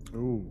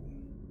 Ooh.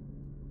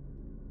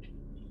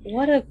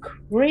 What a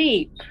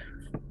creep.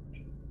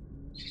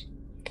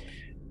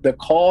 The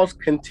calls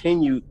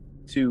continued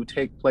to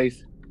take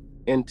place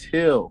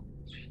until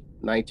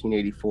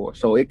 1984.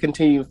 So it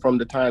continued from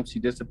the time she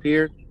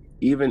disappeared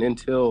even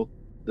until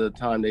the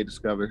time they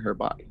discovered her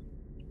body.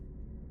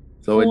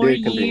 So 4 it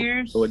did continue.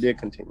 years. So it did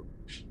continue.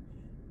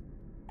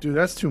 Dude,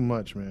 that's too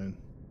much, man.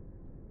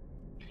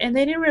 And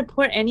they didn't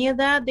report any of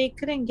that. They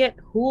couldn't get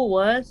who it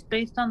was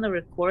based on the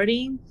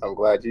recordings. I'm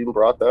glad you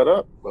brought that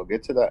up. We'll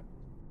get to that.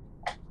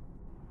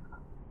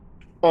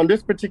 On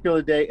this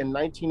particular day in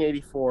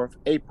 1984 of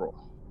April,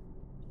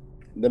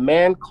 the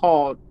man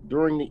called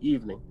during the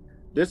evening.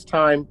 This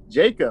time,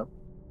 Jacob,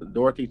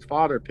 Dorothy's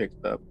father,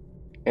 picked up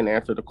and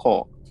answered the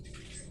call.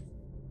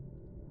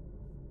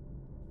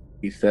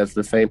 He says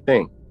the same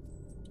thing.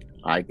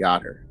 I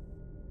got her.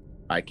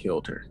 I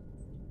killed her.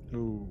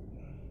 Ooh.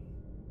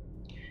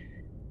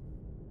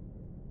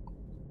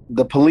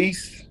 The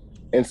police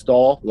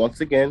install,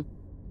 once again,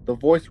 the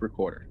voice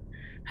recorder.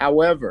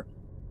 However,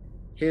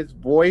 his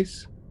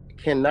voice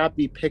cannot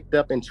be picked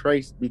up and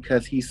traced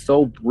because he's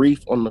so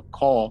brief on the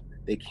call,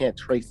 they can't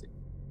trace it.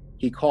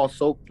 He calls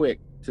so quick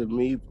to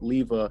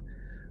leave a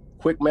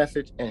quick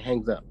message and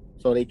hangs up.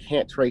 So they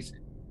can't trace it.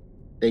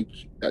 They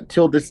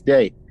until this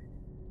day.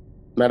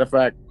 Matter of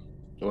fact,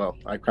 well,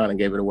 I kind of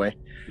gave it away.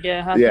 Yeah,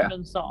 it hasn't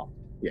been solved.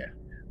 Yeah.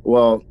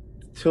 Well,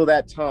 till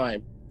that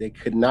time, they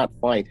could not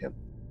find him.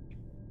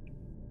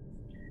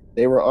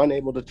 They were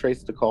unable to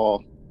trace the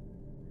call.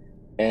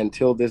 And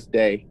till this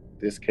day,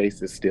 this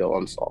case is still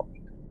unsolved.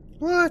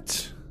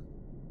 What?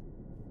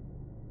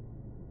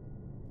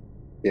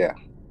 Yeah.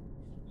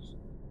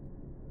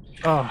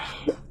 Oh.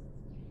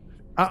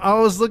 I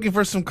was looking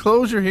for some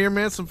closure here,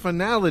 man, some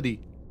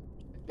finality.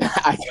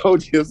 I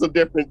told you it's a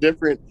different.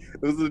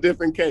 This is a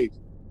different case.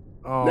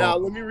 Oh. Now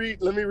let me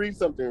read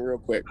something real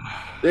quick.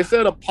 They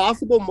said a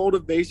possible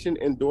motivation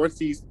in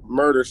Dorsey's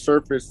murder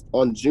surfaced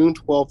on June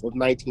 12th of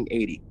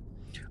 1980.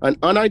 An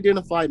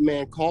unidentified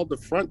man called the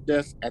front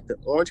desk at the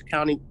Orange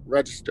County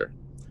Register.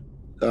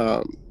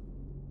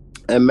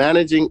 A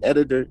managing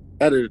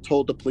editor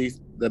told the police,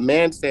 the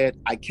man said,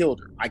 I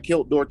killed her. I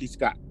killed Dorothy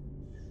Scott.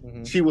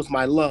 Mm-hmm. She was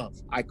my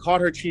love. I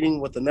caught her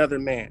cheating with another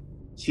man.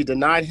 She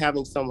denied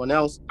having someone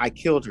else. I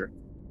killed her.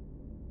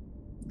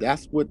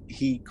 That's what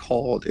he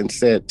called and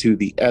said to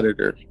the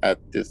editor at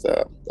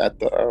the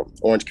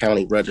Orange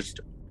County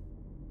Register.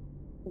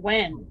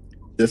 When?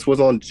 This was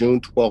on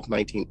June 12,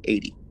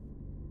 1980.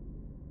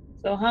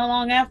 So how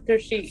long after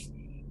she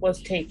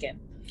was taken?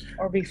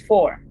 Or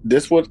before?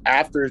 This was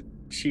after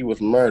she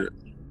was murdered.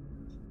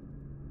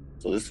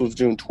 So this was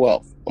June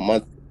 12th,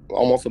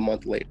 almost a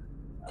month later,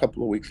 a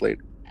couple of weeks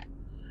later.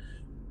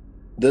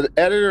 The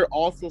editor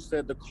also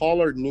said the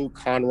caller knew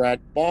Conrad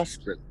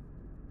Bostrom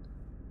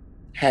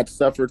had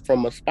suffered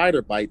from a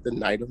spider bite the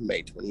night of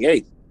May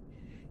 28th.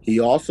 He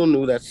also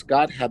knew that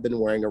Scott had been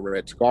wearing a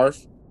red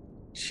scarf.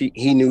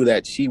 He knew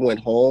that she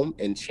went home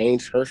and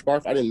changed her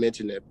scarf. I didn't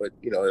mention it, but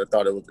I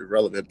thought it was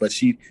irrelevant. But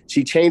she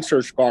changed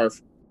her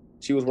scarf.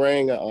 She was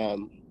wearing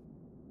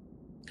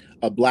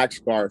a black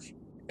scarf,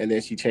 and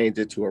then she changed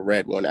it to a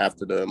red one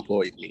after the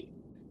employee meeting.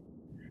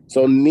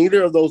 So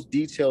neither of those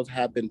details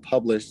have been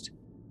published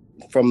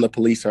from the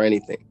police or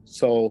anything.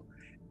 So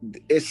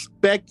it's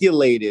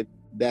speculated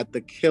that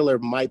the killer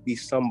might be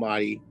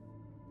somebody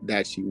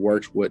that she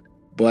works with,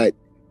 but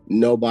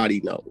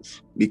nobody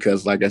knows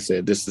because, like I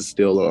said, this is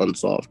still an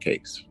unsolved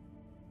case.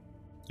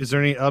 Is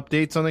there any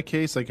updates on the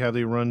case? Like, have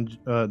they run?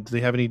 Do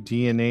they have any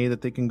DNA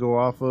that they can go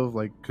off of?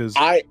 Like, because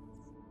I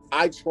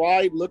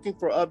tried looking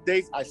for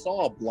updates. I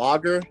saw a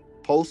blogger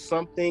post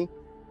something.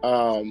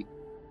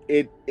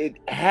 It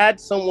had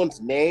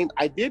someone's name.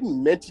 I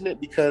didn't mention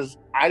it because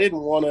I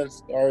didn't want to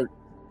start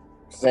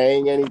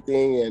saying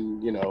anything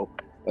and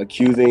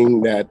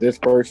accusing that this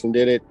person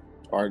did it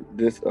or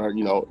this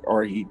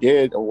or he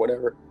did or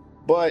whatever.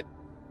 But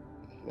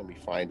let me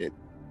find it.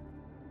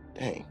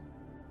 Dang,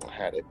 I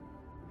had it.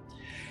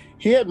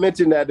 He had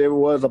mentioned that there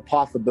was a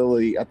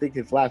possibility. I think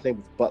his last name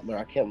was Butler.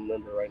 I can't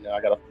remember right now.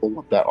 I got to pull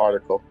up that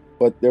article.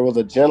 But there was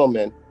a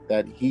gentleman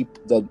that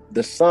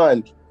the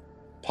son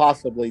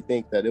possibly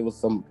think that it was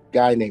some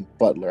guy named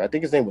Butler. I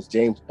think his name was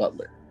James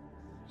Butler.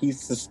 He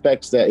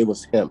suspects that it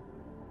was him.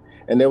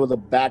 And there was a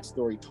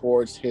backstory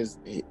towards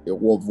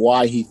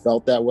why he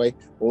felt that way.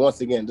 But once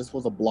again, this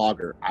was a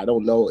blogger. I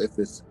don't know if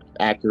it's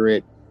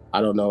accurate.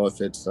 I don't know if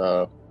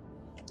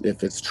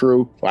it's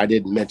true. I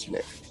didn't mention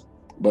it.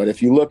 But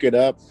if you look it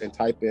up and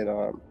type in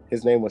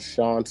His name was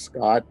Sean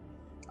Scott.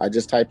 I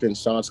just typed in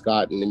Sean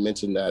Scott, and it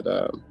mentioned that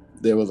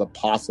there was a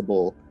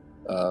possible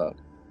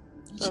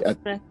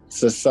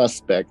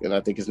suspect, and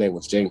I think his name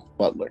was James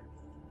Butler.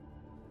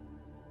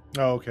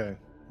 Oh, okay.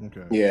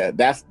 Okay. Yeah,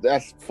 that's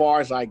far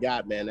as I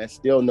got, man. There's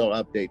still no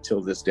update till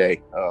this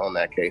day on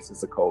that case.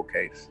 It's a cold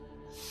case.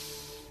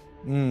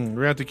 We're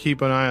gonna have to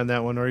keep an eye on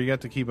that one, or you have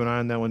to keep an eye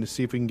on that one to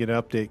see if we can get an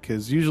update.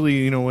 Because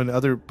usually, when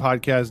other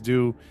podcasts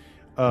do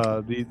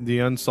the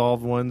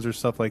unsolved ones or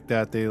stuff like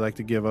that, they like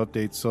to give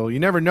updates. So you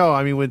never know.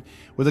 I mean,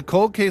 with a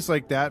cold case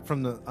like that,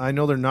 I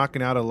know they're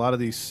knocking out a lot of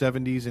these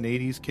 70s and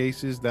 80s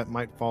cases that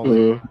might fall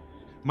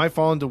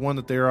into one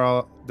that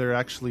they're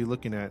actually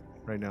looking at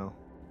right now.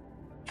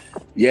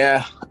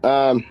 Yeah,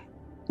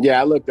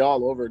 I looked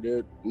all over,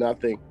 dude.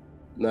 Nothing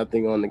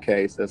on the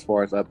case as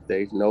far as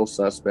updates. No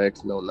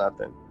suspects, no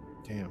nothing.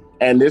 Damn.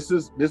 And this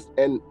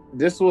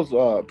was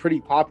a pretty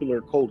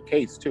popular cold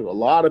case too. A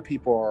lot of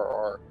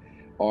people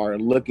are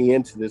looking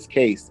into this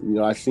case.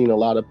 I've seen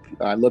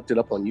I looked it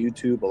up on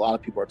YouTube. A lot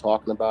of people are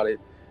talking about it.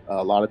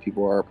 A lot of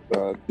people are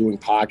doing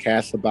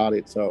podcasts about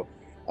it. So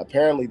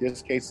apparently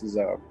this case is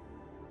a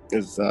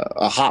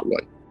hot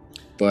one.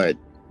 But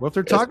well, if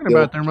they're talking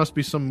about it, there must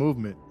be some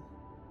movement.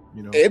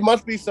 It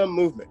must be some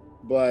movement,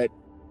 but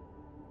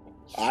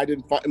I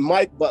didn't find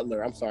Mike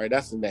Butler. I'm sorry,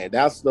 that's the name.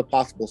 That's the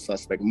possible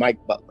suspect, Mike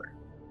Butler.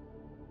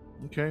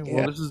 Okay,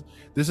 well,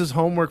 this is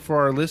homework for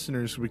our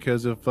listeners,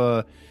 because if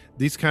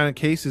these kind of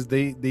cases,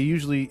 they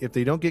usually, if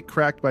they don't get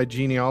cracked by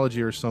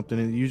genealogy or something,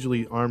 it's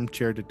usually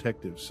armchair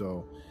detectives.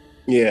 So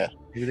yeah,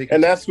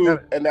 and that's who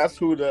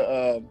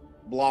the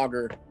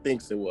blogger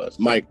thinks it was,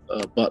 Mike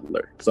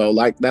Butler. So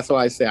that's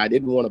why I say I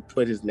didn't want to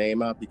put his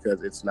name out,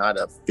 because it's not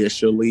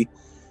officially.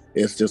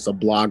 It's just a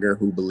blogger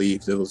who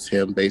believes it was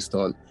him based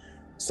on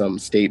some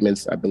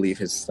statements I believe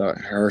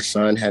her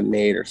son had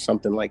made or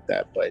something like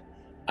that. But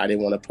I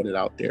didn't want to put it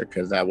out there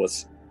because that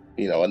was,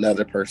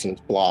 another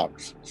person's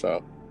blogs.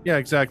 So yeah,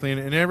 exactly.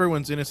 And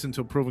everyone's innocent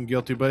until proven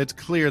guilty, but it's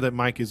clear that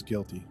Mike is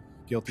guilty.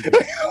 Guilty.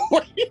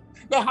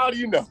 Now, how do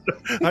you know?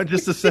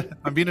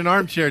 I'm being an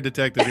armchair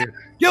detective here.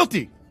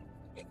 Guilty.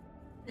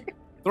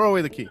 Throw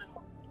away the key.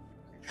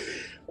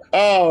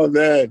 Oh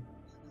man.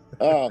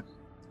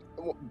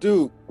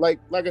 Dude, like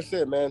I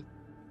said, man,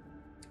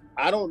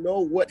 I don't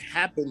know what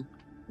happened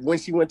when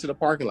she went to the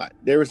parking lot.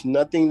 There is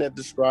nothing that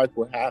describes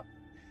what happened.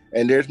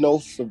 And there's no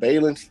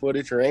surveillance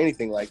footage or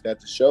anything like that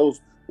that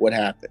shows what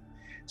happened.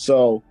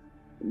 So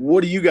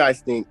what do you guys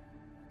think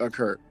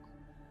occurred?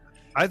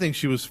 I think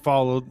she was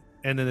followed,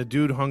 and then the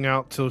dude hung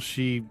out till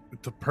the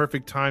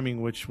perfect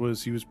timing, which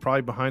was he was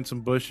probably behind some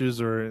bushes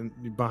or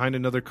behind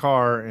another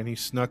car, and he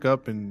snuck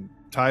up and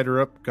tied her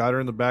up, got her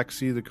in the back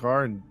seat of the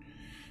car, and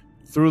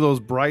threw those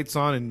brights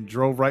on and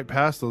drove right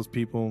past those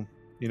people.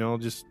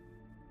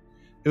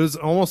 It was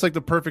almost like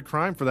the perfect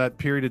crime for that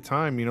period of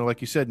time.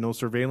 Like you said, no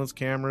surveillance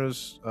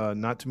cameras,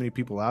 not too many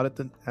people out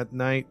at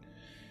night.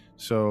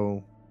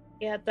 So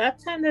yeah, at that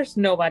time there's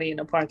nobody in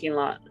the parking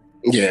lot.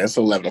 Yeah, it's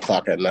 11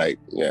 o'clock at night.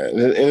 Yeah, and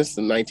it's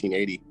in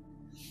 1980.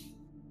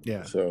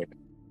 Yeah. So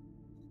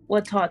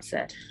what Todd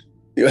said.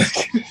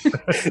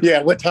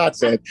 Yeah, what Todd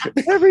said.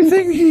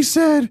 Everything he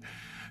said,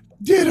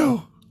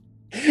 ditto.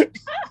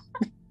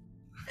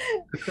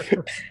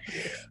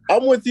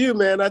 I'm with you,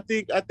 man. I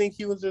think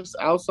he was just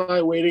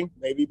outside waiting,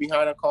 maybe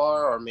behind a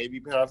car or maybe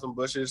behind some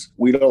bushes.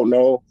 We don't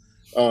know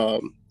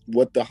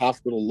what the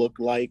hospital looked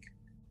like.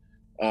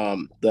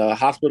 The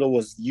hospital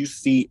was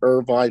UC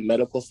Irvine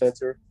Medical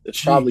Center.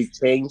 It's probably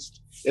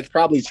changed. It's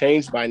probably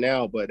changed by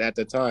now, but at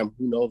the time,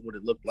 who knows what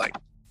it looked like?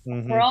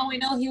 Mm-hmm. For all we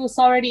know, he was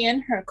already in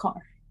her car.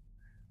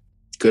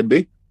 Could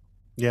be.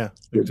 Yeah,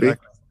 Could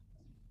exactly.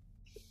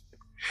 Be.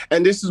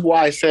 And this is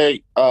why I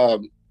say,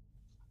 I'm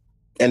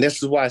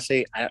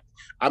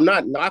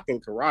not knocking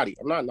karate.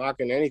 I'm not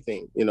knocking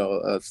anything,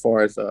 as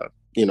far as,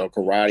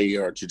 karate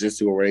or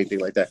jiu-jitsu or anything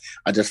like that.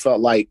 I just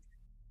felt like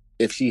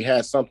if she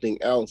had something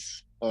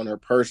else on her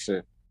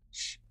person,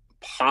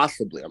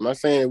 possibly, I'm not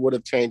saying it would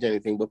have changed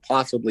anything, but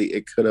possibly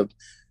it could have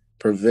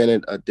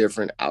prevented a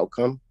different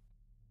outcome.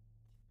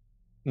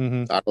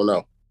 Mm-hmm. I don't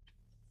know.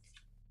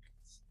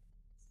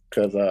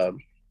 Because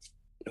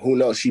who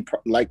knows? She,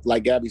 like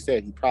Gabby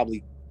said, he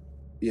probably,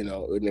 in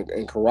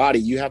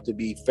karate, you have to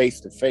be face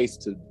to face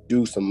to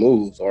do some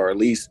moves, or at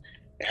least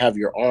have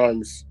your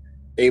arms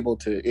able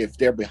to, if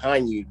they're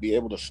behind you, be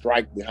able to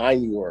strike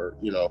behind you, or,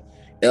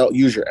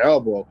 use your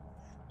elbow.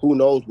 Who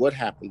knows what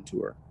happened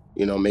to her?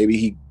 Maybe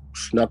he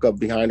snuck up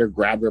behind her,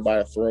 grabbed her by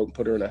the throat, and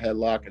put her in a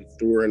headlock and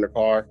threw her in the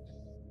car,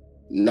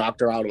 knocked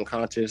her out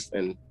unconscious,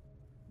 and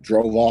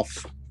drove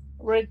off.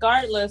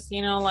 Regardless,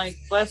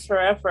 bless her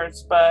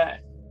efforts,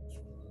 but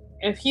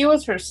if he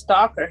was her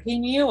stalker, he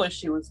knew what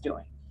she was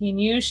doing. He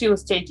knew she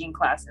was taking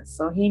classes,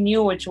 so he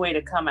knew which way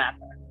to come at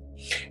her.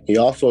 He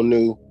also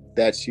knew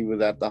that she was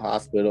at the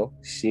hospital.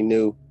 She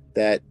knew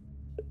that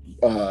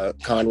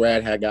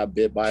Conrad had got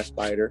bit by a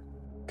spider,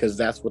 because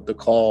that's what the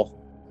call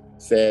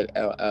said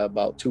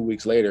about 2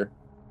 weeks later,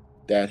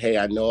 that, hey,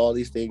 I know all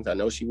these things. I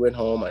know she went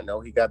home. I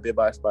know he got bit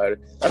by a spider.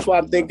 That's why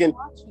I'm thinking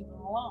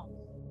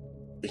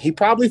he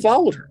probably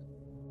followed her.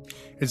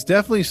 It's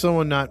definitely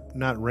someone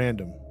not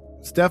random.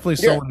 It's definitely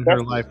someone in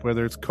her life,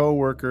 whether it's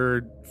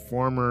coworker,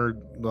 former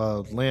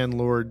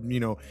landlord,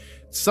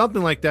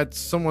 something like that.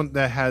 Someone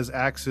that has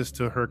access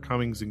to her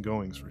comings and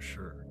goings for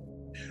sure.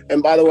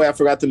 And by the way, I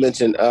forgot to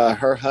mention,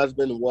 her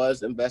husband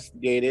was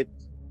investigated,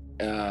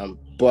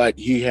 but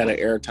he had an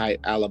airtight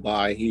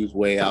alibi. He was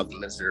way out in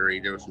Missouri.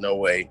 There was no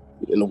way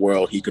in the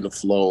world he could have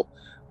flown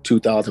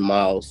 2,000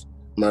 miles,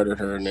 murdered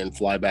her, and then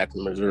fly back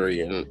to Missouri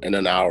in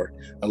an hour,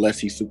 unless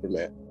he's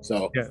Superman.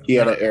 So he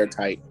had an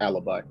airtight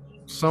alibi.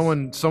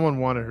 Someone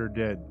wanted her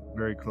dead,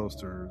 very close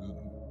to her.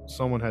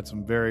 Someone had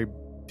some very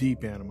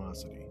deep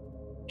animosity.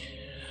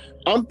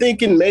 I'm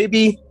thinking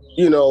maybe,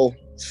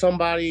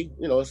 somebody,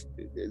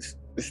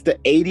 it's the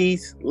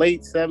 80s,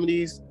 late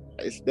 70s.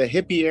 It's the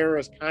hippie era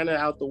is kind of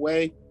out the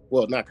way.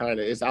 Well, not kind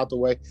of, it's out the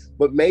way.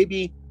 But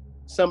maybe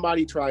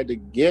somebody tried to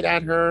get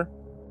at her,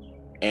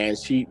 and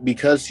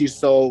because she's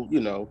so,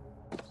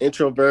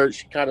 introvert,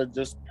 she kind of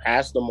just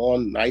passed them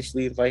on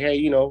nicely. It's like,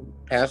 hey,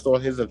 passed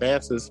on his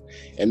advances,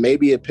 and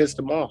maybe it pissed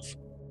him off.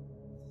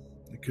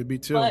 It could be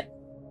too. But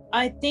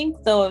I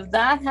think, though, if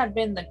that had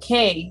been the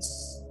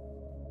case,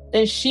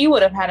 then she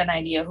would have had an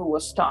idea who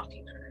was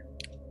stalking her.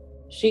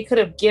 She could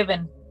have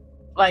given,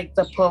 like,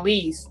 the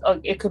police,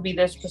 it could be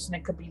this person,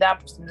 it could be that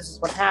person, this is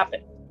what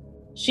happened.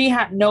 She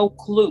had no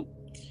clue.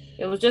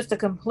 It was just a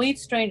complete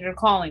stranger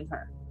calling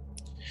her.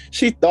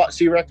 She thought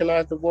she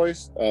recognized the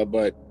voice,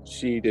 but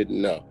she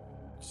didn't know.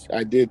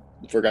 I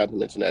forgot to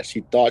mention that.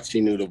 She thought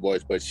she knew the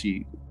voice, but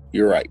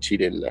you're right, she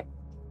didn't know.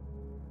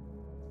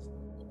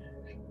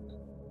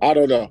 I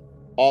don't know.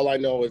 All I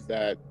know is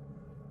that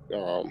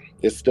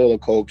it's still a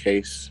cold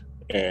case,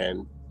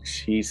 and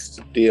she's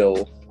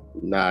still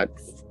not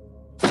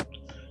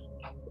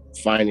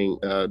finding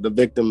the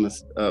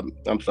victims.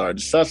 The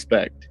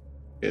suspect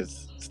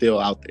is still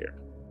out there.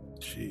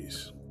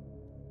 Jeez.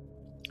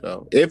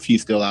 So if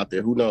he's still out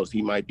there, who knows?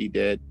 He might be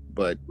dead,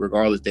 but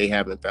regardless, they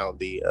haven't found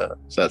the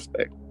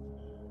suspect.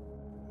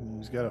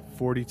 He's got a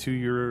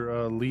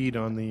 42-year lead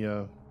on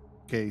the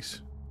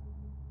case.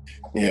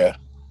 Yeah.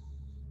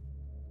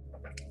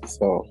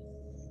 So.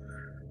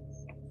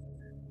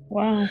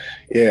 Wow.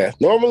 Yeah.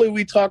 Normally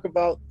we talk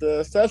about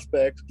the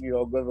suspects, give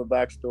a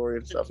backstory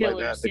and stuff like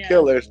that, the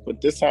killers, but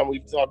this time we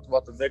talked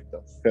about the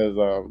victims because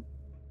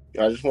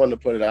I just wanted to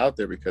put it out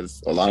there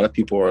because a lot of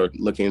people are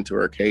looking into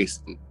her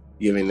case and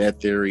giving their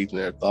theories and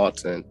their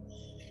thoughts, and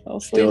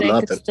hopefully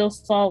they could still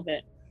solve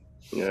it.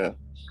 Yeah.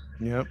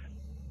 Yep.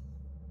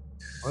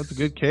 Well, that's a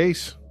good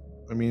case.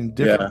 I mean,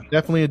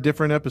 definitely a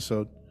different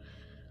episode.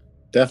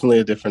 Definitely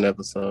a different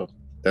episode.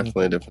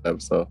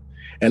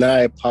 And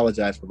I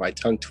apologize for my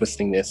tongue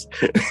twistingness.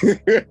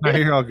 No,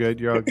 you're all good.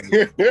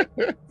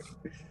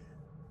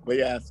 But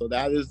yeah, so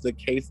that is the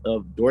case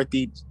of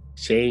Dorothy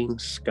Jane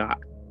Scott.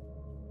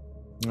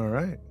 All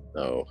right.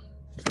 So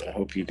I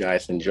hope you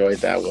guys enjoyed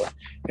that one.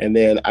 And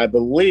then I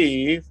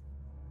believe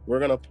we're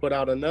going to put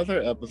out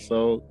another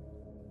episode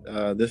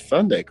this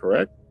Sunday,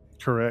 correct?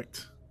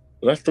 Correct.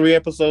 So that's 3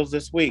 episodes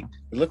this week.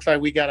 It looks like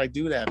we got to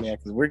do that, man,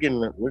 because we're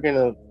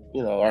gonna,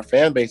 our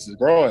fan base is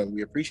growing.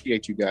 We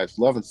appreciate you guys'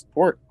 love and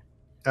support.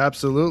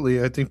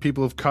 Absolutely. I think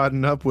people have caught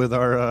up with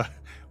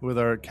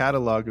our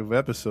catalog of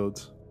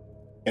episodes.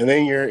 And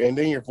then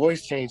your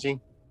voice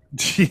changing.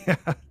 Yeah.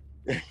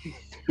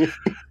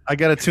 I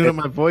got to tune up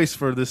my voice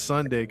for this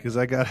Sunday because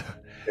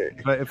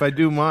if I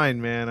do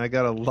mine, man, I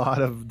got a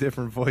lot of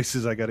different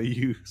voices I got to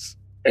use.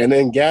 And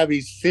then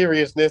Gabby's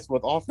seriousness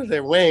with off of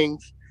their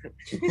wings.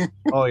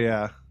 Oh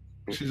yeah,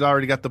 she's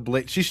already got the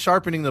blade. She's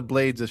sharpening the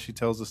blades as she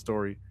tells the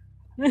story.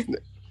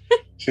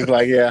 She's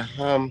like, yeah,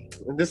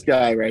 this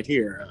guy right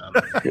here.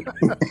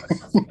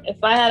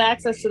 If I had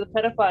access to the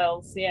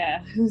pedophiles,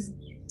 yeah.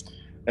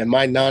 And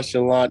my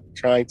nonchalant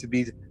trying to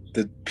be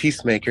the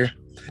peacemaker.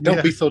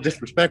 Don't be so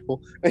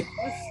disrespectful.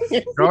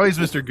 You're always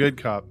Mr.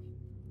 Good Cop.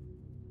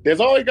 There's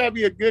always got to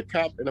be a good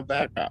cop and a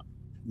bad cop.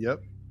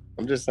 Yep.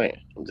 I'm just saying.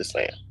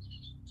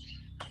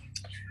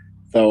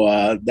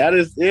 So that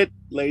is it,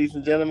 ladies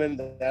and gentlemen.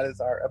 That is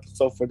our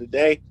episode for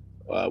today.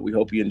 We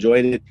hope you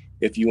enjoyed it.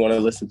 If you want to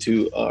listen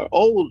to our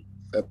old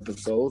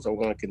episodes or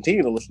want to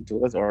continue to listen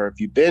to us, or if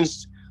you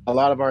binged a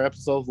lot of our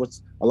episodes, which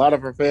a lot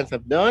of our fans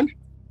have done,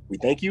 we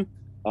thank you.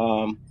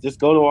 Just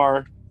go to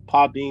our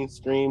Podbean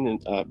stream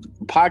and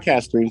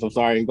podcast streams,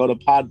 and go to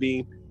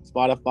Podbean,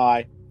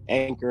 Spotify,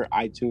 Anchor,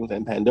 iTunes,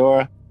 and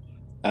Pandora.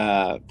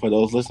 For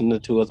those listening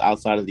to us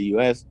outside of the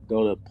U.S.,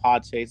 go to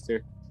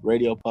Podchaser,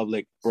 Radio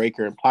Public,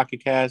 Breaker, and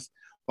Pocket Cast.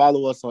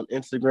 Follow us on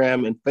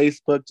Instagram and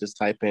Facebook. Just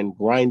type in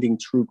Grinding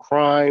True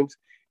Crimes,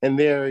 and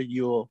there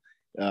you'll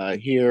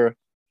hear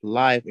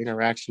live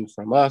interaction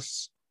from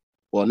us.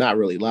 Well, not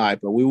really live,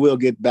 but we will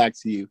get back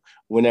to you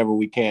whenever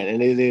we can.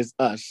 And it is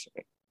us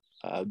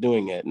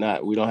doing it.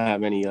 We don't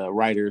have any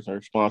writers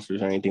or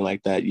sponsors or anything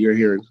like that.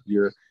 You're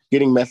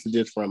getting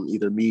messages from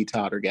either me,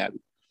 Todd, or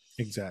Gabby.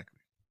 Exactly.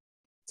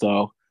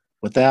 So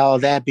with all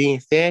that being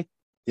said,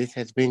 this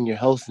has been your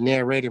host and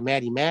narrator,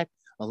 Maddie Matt,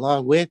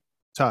 along with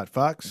Todd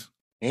Fox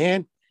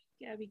and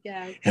Gabby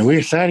Gag. And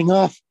we're signing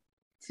off.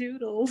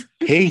 Toodles.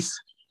 Peace.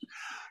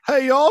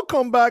 Hey, y'all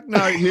come back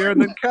now here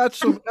and then catch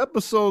some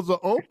episodes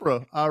of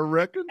Oprah, I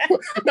reckon.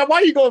 Now, why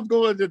are you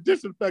going to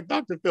disinfect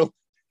Dr. Phil?